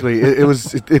exactly. that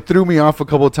up. It threw me off a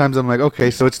couple of times. I'm like, okay,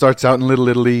 so it starts out in Little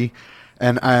Italy,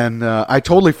 and I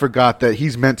totally forgot that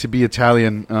he's meant to be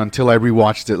Italian until I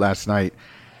rewatched it last night,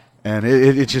 and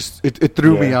it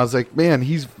threw me. I was like, man,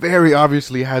 he's very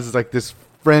obviously has this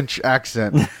French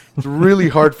accent. It's really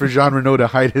hard for Jean Reno to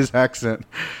hide his accent.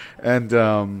 And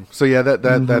so yeah,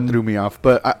 that threw me off.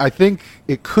 But I think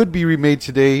it could be remade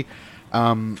today.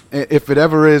 If it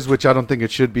ever is, which I don't think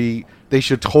it should be, they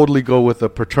should totally go with a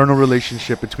paternal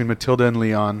relationship between Matilda and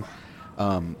Leon.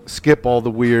 Skip all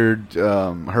the weird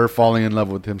her falling in love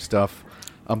with him stuff.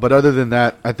 But other than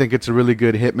that, I think it's a really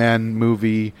good hitman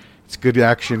movie. It's good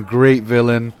action, great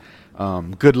villain.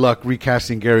 Good luck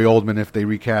recasting Gary Oldman if they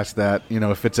recast that,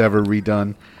 if it's ever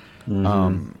redone.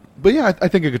 But yeah, I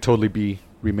think it could totally be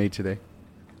remade today.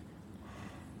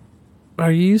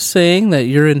 Are you saying that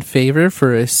you're in favor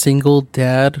for a single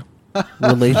dad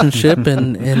relationship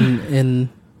in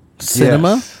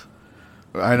cinema? Yes.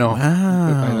 I know.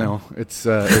 Wow. I know. It's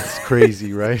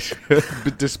crazy, right?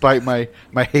 But despite my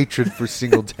hatred for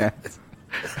single dads.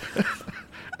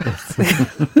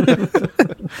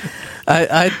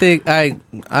 I think I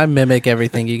mimic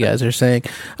everything you guys are saying.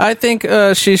 I think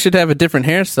she should have a different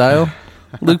hairstyle.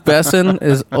 Luke Besson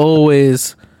is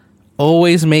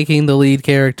always making the lead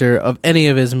character of any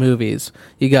of his movies.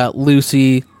 You got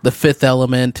Lucy, The Fifth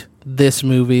Element, this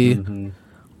movie.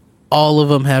 All of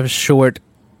them have short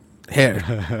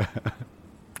hair.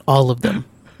 All of them.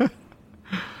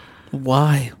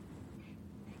 Why?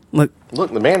 Look,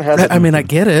 the man has. I mean, I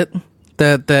get it.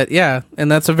 That yeah,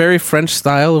 and that's a very French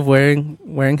style of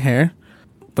wearing hair,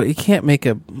 but you can't make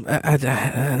a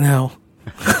no.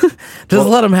 Just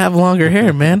let him have longer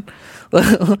hair, man.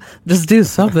 Just do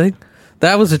something.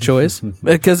 That was a choice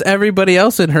because everybody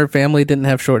else in her family didn't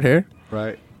have short hair,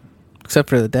 right? Except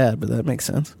for the dad, but that makes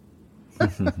sense.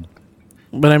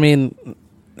 But I mean,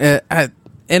 and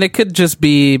it could just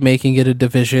be making it a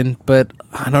division, but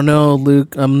I don't know,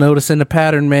 Luke. I'm noticing a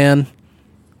pattern, man.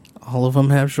 All of them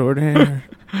have short hair.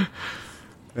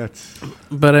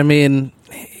 But I mean,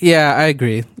 yeah, I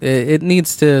agree. It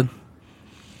needs to.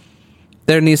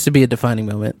 There needs to be a defining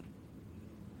moment.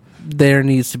 There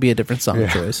needs to be a different song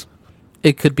choice.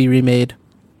 It could be remade.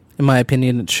 In my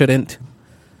opinion, it shouldn't.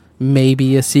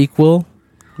 Maybe a sequel.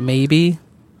 Maybe.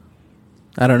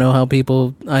 I don't know how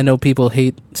people. I know people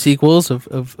hate sequels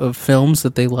of films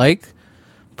that they like,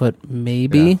 but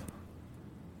maybe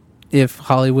if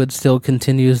Hollywood still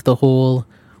continues the whole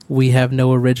 "we have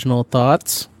no original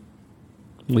thoughts,"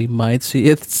 we might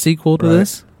see a sequel to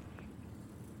this.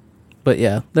 But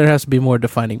yeah, there has to be more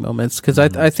defining moments because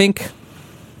I think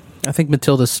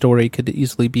Matilda's story could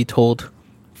easily be told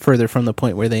further from the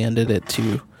point where they ended it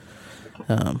too.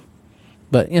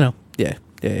 But yeah.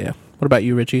 What about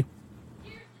you, Richie?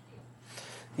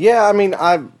 Yeah, I mean,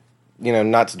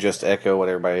 not to just echo what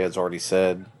everybody has already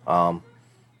said. I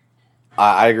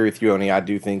agree with you, Oni. I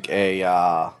do think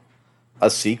a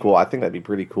sequel. I think that'd be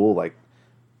pretty cool. Like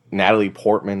Natalie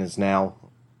Portman is now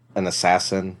an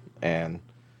assassin, and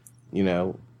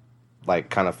like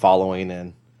kind of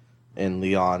following in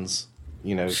Leon's.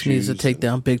 She needs to take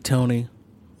down Big Tony.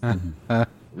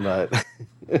 But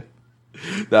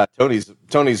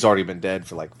Tony's already been dead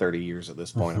for like 30 years at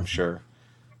this point, I'm sure.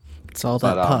 It's all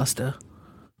that pasta.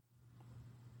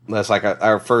 That's like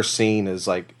our first scene is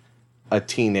like a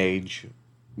teenage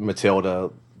Matilda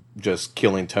just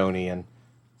killing Tony and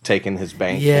taking his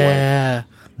bank away. Yeah.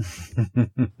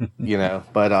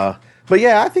 But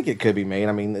yeah, I think it could be made.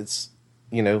 I mean, it's,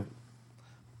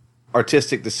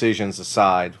 artistic decisions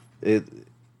aside,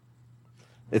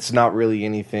 it's not really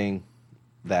anything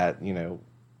that,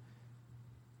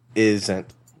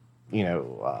 isn't,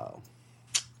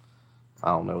 I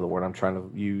don't know the word I'm trying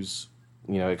to use,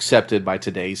 accepted by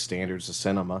today's standards of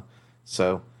cinema.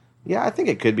 So, yeah, I think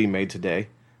it could be made today.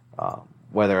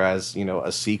 Whether as,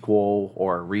 a sequel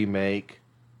or a remake,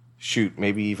 shoot,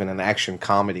 maybe even an action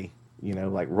comedy,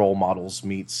 like Role Models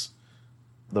meets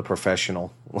The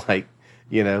Professional. Like,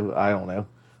 I don't know.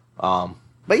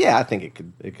 But yeah, I think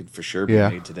it could for sure be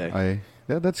made today.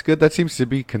 Yeah, that's good. That seems to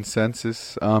be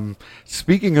consensus.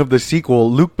 Speaking of the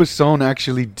sequel, Luc Besson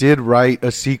actually did write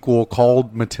a sequel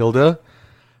called Matilda,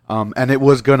 and it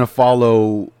was going to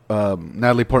follow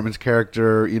Natalie Portman's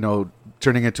character,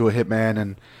 turning into a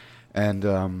hitman,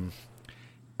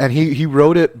 and he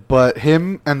wrote it, but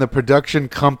him and the production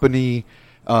company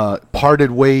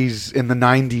parted ways in the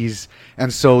 90s,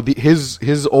 and so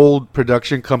his old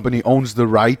production company owns the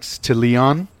rights to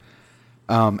Leon,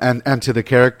 and to the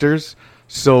characters.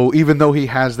 So even though he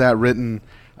has that written,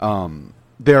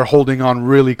 they're holding on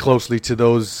really closely to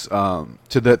those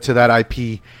to that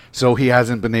IP. So he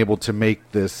hasn't been able to make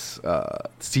this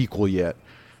sequel yet.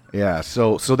 Yeah.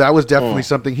 So that was definitely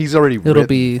something he's already written. It'll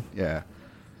be yeah.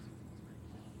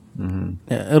 Mm-hmm.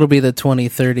 Yeah, it'll be the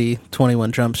 2030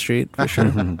 21 Jump Street for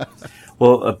sure.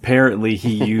 Well, apparently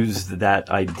he used that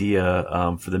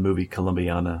idea for the movie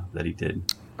Colombiana that he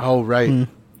did. Oh right.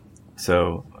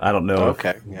 So I don't know.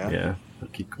 Okay. Yeah.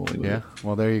 Keep going with it.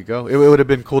 Well, there you go. It would have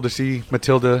been cool to see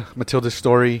Matilda's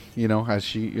story,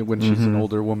 as when she's an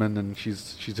older woman and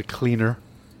she's a cleaner.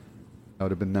 That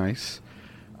would have been nice.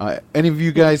 Any of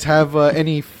you guys have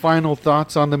any final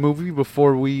thoughts on the movie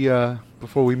before we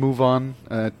move on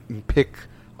and pick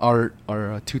our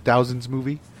 2000s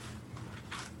movie?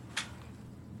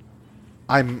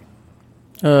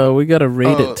 We gotta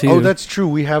rate it too. Oh, that's true.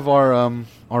 We have our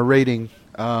rating.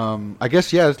 I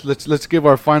guess let's give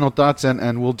our final thoughts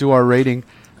and we'll do our rating.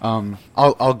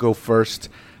 I'll go first.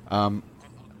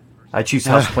 I choose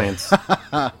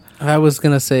houseplants. I was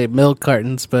gonna say milk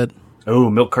cartons, but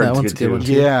milk cartons that one's good a good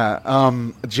too.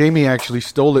 one. Yeah. Jamie actually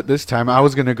stole it this time. I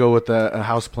was gonna go with a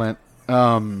houseplant.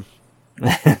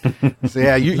 So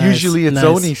yeah, usually it's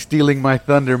Oni stealing my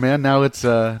thunder, man. Now it's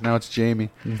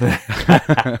Jamie.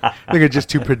 I think it's just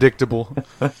too predictable.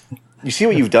 You see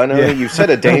what you've done, Oni? You've set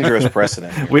a dangerous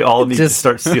precedent. We all need to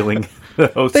start stealing the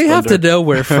host They have to thunder. know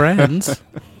we're friends.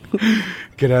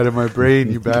 Get out of my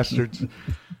brain, you bastards.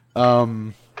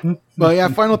 Well, yeah,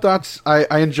 final thoughts.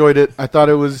 I enjoyed it. I thought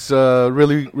it was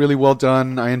really, really well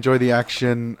done. I enjoy the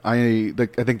action. I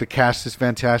think the cast is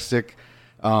fantastic.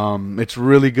 It's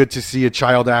really good to see a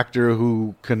child actor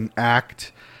who can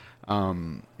act.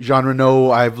 Jean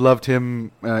Reno, I've loved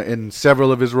him in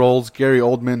several of his roles. Gary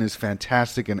Oldman is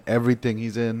fantastic in everything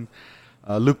he's in.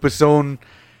 Luc Besson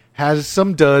has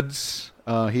some duds.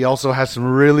 He also has some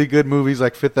really good movies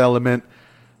like Fifth Element.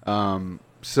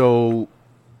 So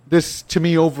this, to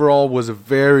me, overall was a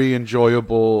very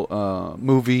enjoyable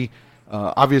movie.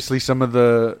 Obviously, some of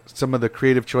the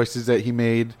creative choices that he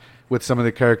made with some of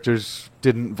the characters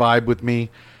didn't vibe with me.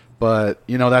 But,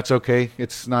 that's okay.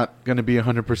 It's not going to be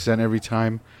 100% every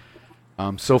time.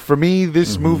 So for me,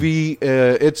 this movie,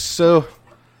 it's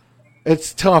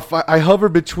tough. I hover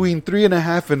between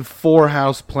 3.5 and 4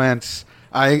 houseplants.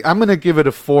 I'm going to give it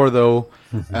a 4, though.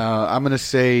 I'm going to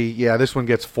say, this one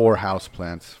gets 4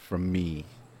 houseplants from me.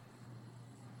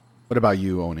 What about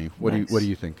you, Oni? What Nice. are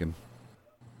you thinking?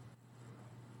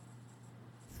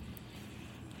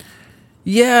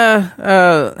 Yeah.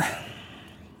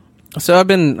 So I've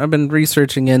been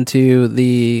researching into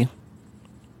the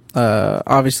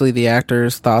obviously the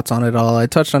actors' thoughts on it all. I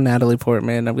touched on Natalie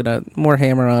Portman. I'm gonna more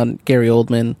hammer on Gary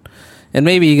Oldman, and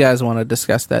maybe you guys want to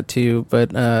discuss that too.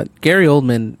 But Gary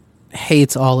Oldman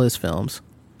hates all his films,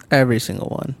 every single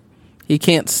one. He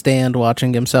can't stand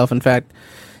watching himself. In fact,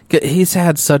 he's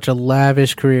had such a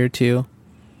lavish career too.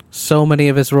 So many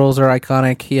of his roles are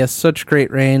iconic. He has such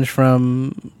great range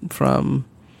from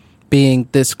being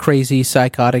this crazy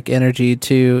psychotic energy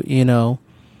to, you know,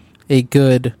 a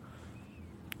good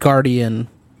guardian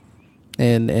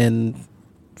and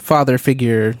father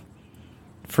figure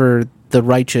for the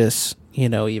righteous, you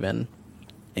know, even.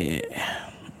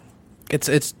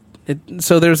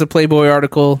 So there's a Playboy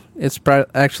article. It's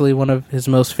actually one of his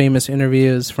most famous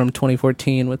interviews from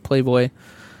 2014 with Playboy.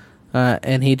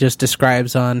 And he just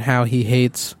describes on how he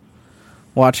hates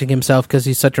watching himself because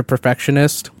he's such a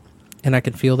perfectionist. And I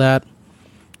can feel that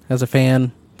as a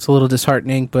fan. It's a little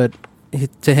disheartening, but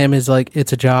to him is like,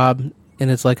 it's a job. And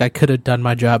it's like, I could have done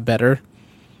my job better.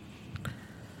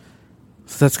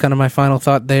 So that's kind of my final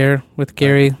thought there with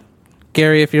Gary.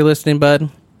 Gary, if you're listening, bud,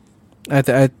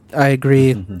 I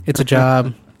agree. Mm-hmm. It's a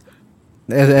job.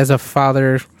 As a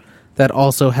father that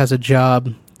also has a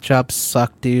job, jobs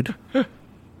suck, dude.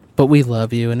 But we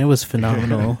love you, and it was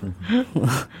phenomenal.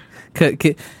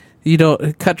 You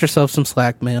don't cut yourself some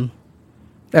slack, man.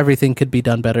 Everything could be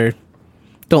done better.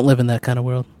 Don't live in that kind of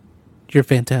world. You're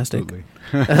fantastic.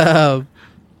 But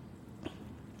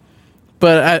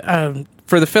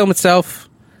for the film itself,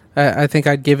 I think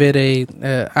I'd give it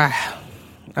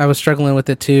I was struggling with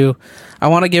it too. I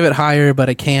want to give it higher, but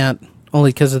I can't,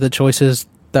 only because of the choices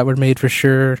that were made for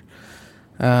sure.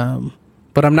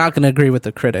 But I'm not going to agree with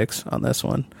the critics on this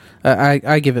one.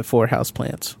 I give it 4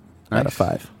 houseplants out of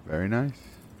 5. Very nice.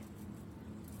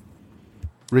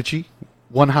 Richie,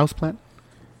 1 houseplant?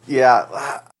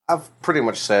 Yeah, I've pretty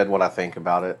much said what I think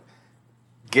about it.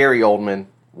 Gary Oldman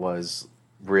was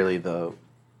really the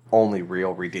only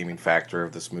real redeeming factor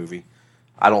of this movie.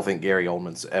 I don't think Gary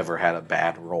Oldman's ever had a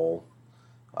bad role.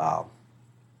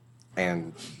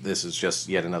 And this is just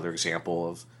yet another example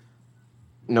of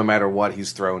no matter what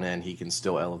he's thrown in, he can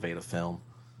still elevate a film.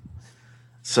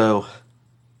 So,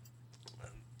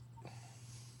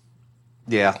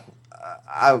 yeah,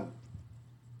 I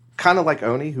kind of like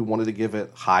Oni, who wanted to give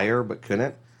it higher but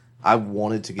couldn't. I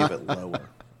wanted to give it lower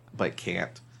but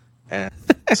can't. And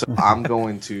so I'm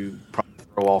going to probably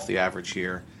throw off the average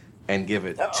here and give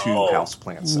it 2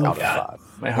 houseplants out of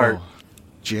 5. My heart.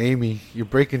 Jamie, you're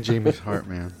breaking Jamie's heart,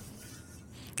 man.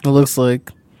 It looks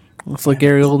like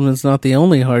Gary Oldman's not the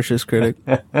only harshest critic.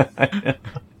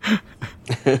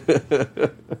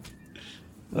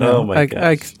 Oh my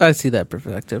god! I see that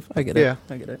perspective. I get it. Yeah.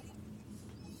 I get it.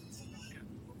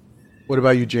 What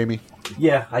about you, Jamie?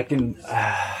 Yeah, I can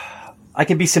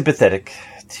be sympathetic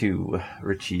to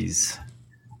Richie's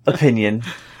opinion.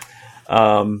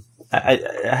 I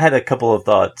had a couple of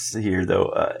thoughts here,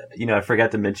 though. I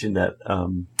forgot to mention that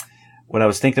when I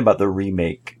was thinking about the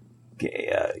remake,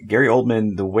 Gary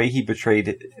Oldman, the way he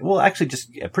portrayed, well, actually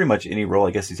just pretty much any role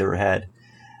I guess he's ever had,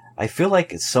 I feel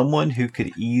like it's someone who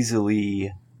could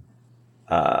easily,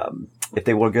 if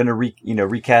they were going to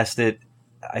recast it,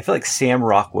 I feel like Sam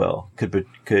Rockwell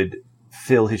could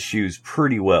fill his shoes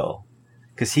pretty well,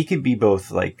 because he could be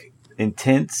both like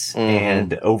intense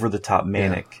and over the top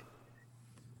manic.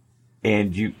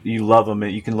 And you love him,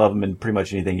 and you can love him in pretty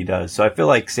much anything he does. So I feel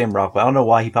like Sam Rockwell. I don't know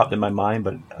why he popped in my mind,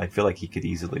 but I feel like he could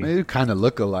easily They kind of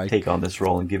look alike. take on this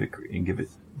role and give it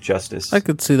justice. I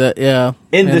could see that, yeah.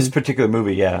 In this particular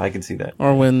movie, yeah, I can see that.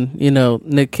 Or when,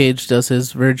 Nick Cage does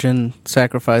his virgin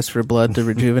sacrifice for blood to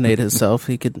rejuvenate himself,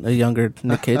 a younger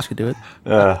Nick Cage could do it.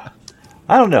 I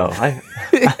don't know.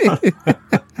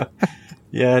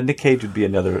 Yeah, Nick Cage would be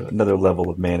another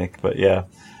level of manic, but yeah.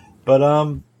 But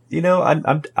I'm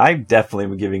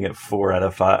definitely giving it 4 out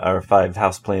of 5 or 5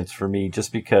 houseplants for me,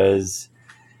 just because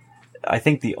I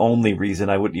think the only reason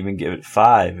I wouldn't even give it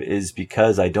 5 is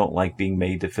because I don't like being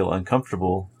made to feel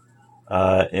uncomfortable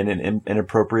in an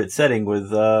inappropriate setting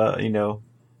with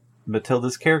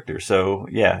Matilda's character. So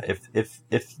yeah,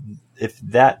 if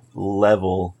that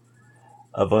level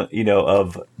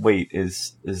of wait,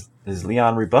 is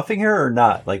Leon rebuffing her or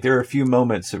not? Like, there are a few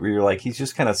moments where you're like, he's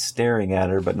just kind of staring at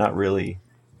her, but not really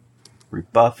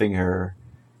rebuffing her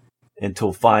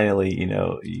until finally,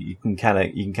 you can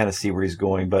kind of see where he's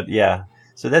going. But yeah,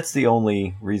 so that's the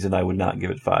only reason I would not give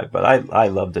it 5. But I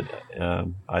loved it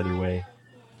either way.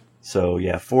 So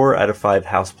yeah, 4 out of 5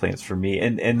 houseplants for me.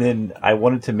 And then I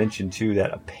wanted to mention too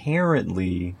that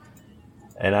apparently,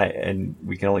 and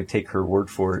we can only take her word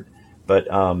for it, but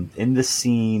in the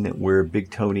scene where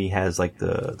Big Tony has like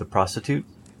the prostitute,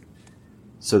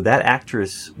 so that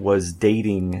actress was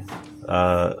dating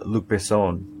Luc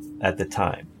Besson at the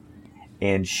time,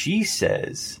 and she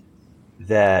says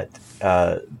that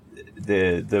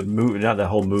the movie, not the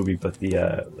whole movie, but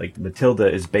the like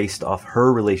Matilda is based off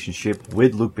her relationship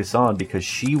with Luc Besson, because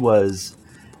she was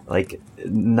like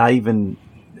not even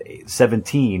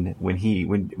 17 when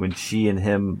she and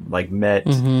him like met,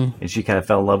 and she kind of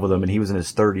fell in love with him, and he was in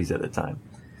his 30s at the time.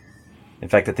 In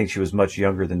fact, I think she was much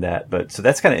younger than that. But so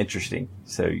that's kind of interesting.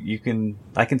 So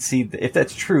I can see if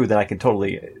that's true, then I can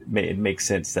totally it makes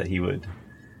sense that he would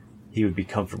be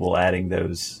comfortable adding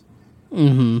those. I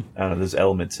don't know, those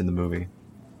elements in the movie.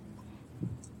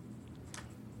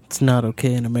 It's not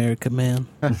okay in America, man.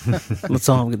 That's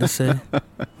all I'm going to say.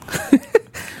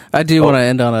 I do want to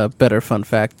end on a better fun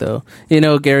fact, though. You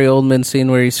know, Gary Oldman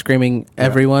scene where he's screaming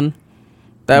everyone?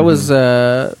 That was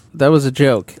a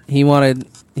joke.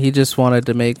 He just wanted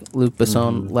to make Luc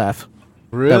Besson laugh.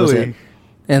 Really? That was it.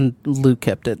 And Luc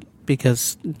kept it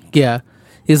because,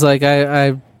 he's like,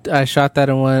 I shot that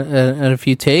in a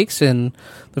few takes, and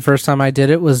the first time I did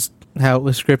it was how it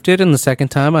was scripted, and the second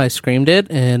time I screamed it,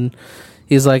 and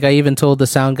he's like, I even told the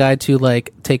sound guy to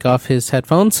like take off his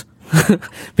headphones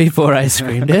before I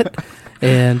screamed it,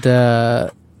 and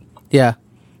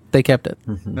they kept it.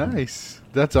 Nice.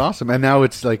 That's awesome. And now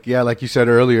it's like, like you said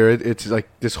earlier, it's like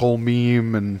this whole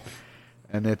meme,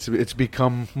 and it's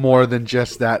become more than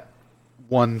just that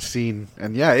one scene.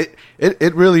 And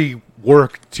it really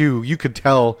worked too. You could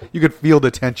tell, you could feel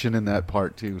the tension in that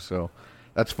part too. So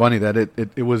that's funny that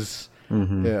it was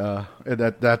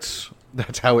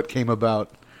that's how it came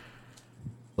about.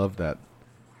 Love that.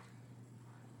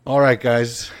 All right,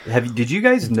 guys. Did you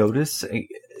guys notice?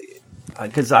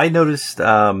 Because I noticed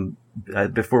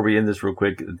before we end this real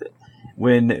quick,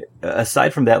 when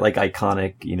aside from that like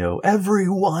iconic,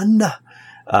 everyone,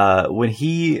 when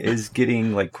he is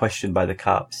getting like questioned by the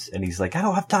cops, and he's like, I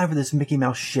don't have time for this Mickey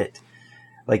Mouse shit.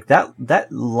 Like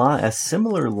that line, a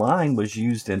similar line was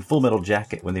used in Full Metal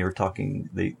Jacket when they were talking.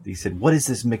 They said, "What is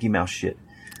this Mickey Mouse shit?"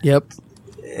 Yep.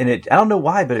 And I don't know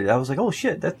why, but I was like, "Oh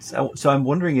shit!" So I'm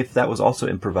wondering if that was also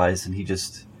improvised, and he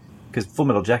just, because Full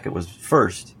Metal Jacket was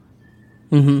first.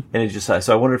 And it just,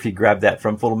 so I wonder if he grabbed that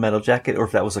from Full Metal Jacket, or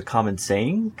if that was a common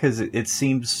saying, because it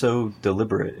seems so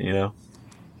deliberate,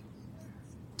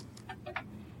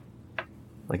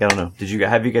 Like, I don't know.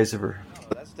 Have you guys ever?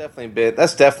 That's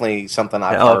definitely something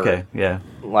I've heard. Okay, yeah.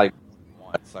 Like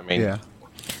once, I mean,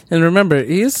 And remember,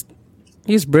 he's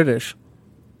British,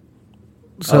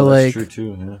 so that's like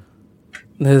true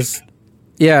too.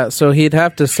 Yeah. So he'd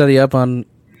have to study up on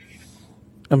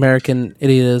American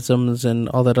idioms and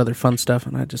all that other fun stuff,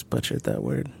 and I just butchered that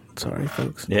word. Sorry,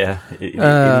 folks. Yeah,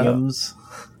 idioms.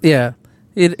 Yeah,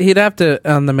 he'd have to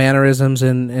on the mannerisms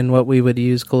and what we would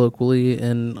use colloquially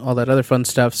and all that other fun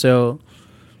stuff. So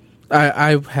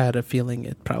I had a feeling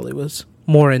it probably was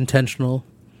more intentional.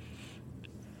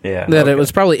 Yeah, that it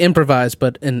was probably improvised,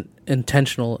 but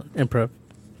intentional improv.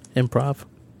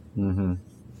 Mm-hmm.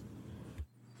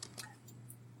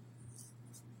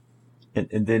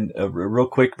 And then real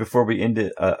quick before we end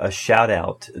it, a shout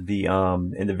out. In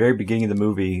the very beginning of the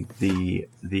movie, the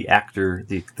actor,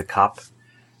 the cop,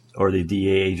 or the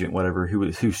DA agent, whatever,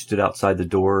 who stood outside the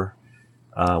door.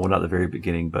 Well, not the very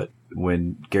beginning, but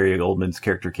when Gary Oldman's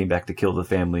character came back to kill the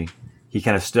family, he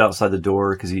kind of stood outside the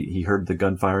door because he heard the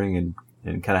gun firing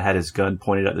and kind of had his gun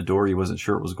pointed at the door. He wasn't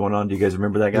sure what was going on. Do you guys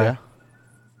remember that guy? Yeah.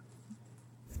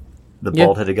 The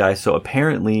bald-headed guy. So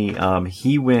apparently,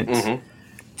 he went.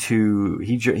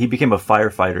 He became a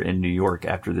firefighter in New York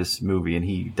after this movie, and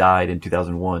he died in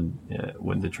 2001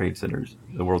 when the World Trade Center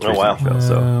fell.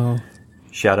 So,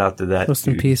 shout out to that. Rest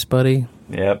in peace, buddy.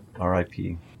 Yep,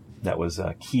 R.I.P. That was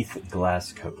Keith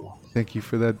Glasgow. Thank you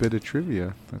for that bit of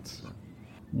trivia. That's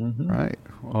right.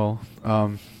 Well,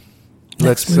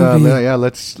 let's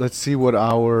see what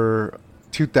our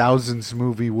 2000s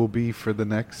movie will be for the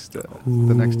next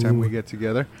time we get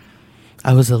together.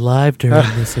 I was alive during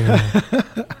this era.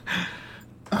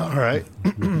 All right.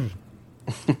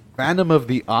 Phantom of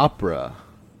the Opera.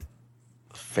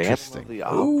 Phantom of the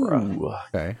Opera. Ooh.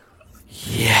 Okay.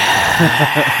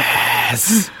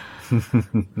 Yes.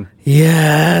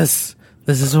 Yes.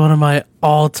 This is one of my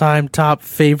all-time top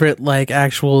favorite, like,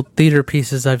 actual theater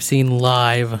pieces I've seen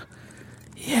live.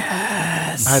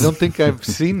 Yes. I don't think I've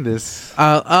seen this.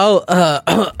 I'll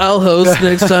host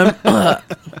next time.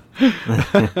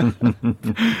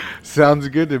 Sounds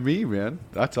good to me, man.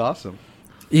 That's awesome.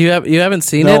 You haven't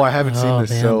seen it? No, I haven't seen Oh,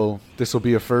 this, man. so this will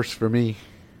be a first for me.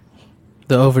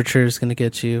 The overture is going to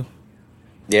get you.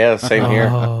 Yeah, same here.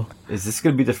 Oh. Is this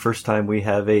going to be the first time we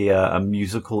have a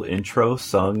musical intro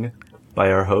sung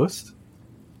by our host?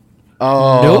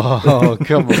 Oh,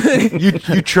 come on.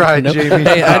 You tried, Nope. Jamie.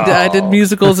 Hey, I did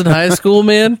musicals in high school,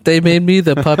 man. They made me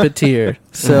the puppeteer.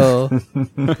 So,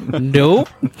 nope.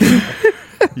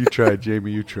 You tried,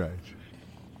 Jamie. You tried.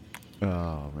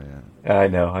 Oh, man. I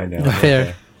know.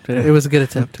 Fair. It was a good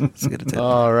attempt.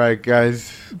 All right,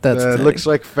 guys. That's looks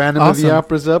like Phantom of Awesome. the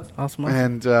Opera's up. Awesome.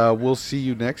 And we'll see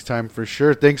you next time for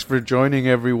sure. Thanks for joining,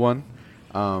 everyone.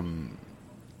 Any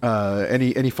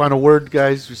final word,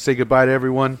 guys? Say goodbye to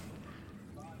everyone.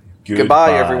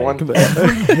 Goodbye, everyone.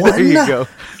 There you go.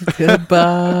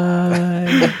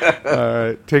 Goodbye. All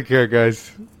right. Take care,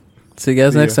 guys. See you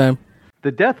guys next time.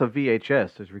 The Death of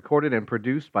VHS is recorded and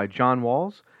produced by John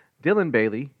Walls, Dylan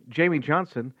Bailey, Jamie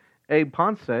Johnson, Abe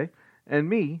Ponce, and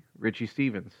me, Richie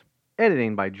Stevens.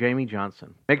 Editing by Jamie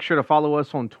Johnson. Make sure to follow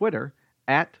us on Twitter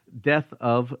at Death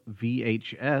of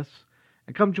VHS,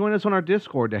 and come join us on our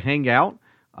Discord to hang out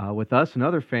with us and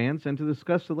other fans and to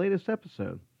discuss the latest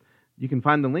episode. You can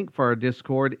find the link for our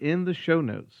Discord in the show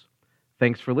notes.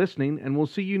 Thanks for listening, and we'll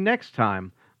see you next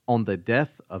time on The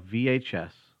Death of VHS.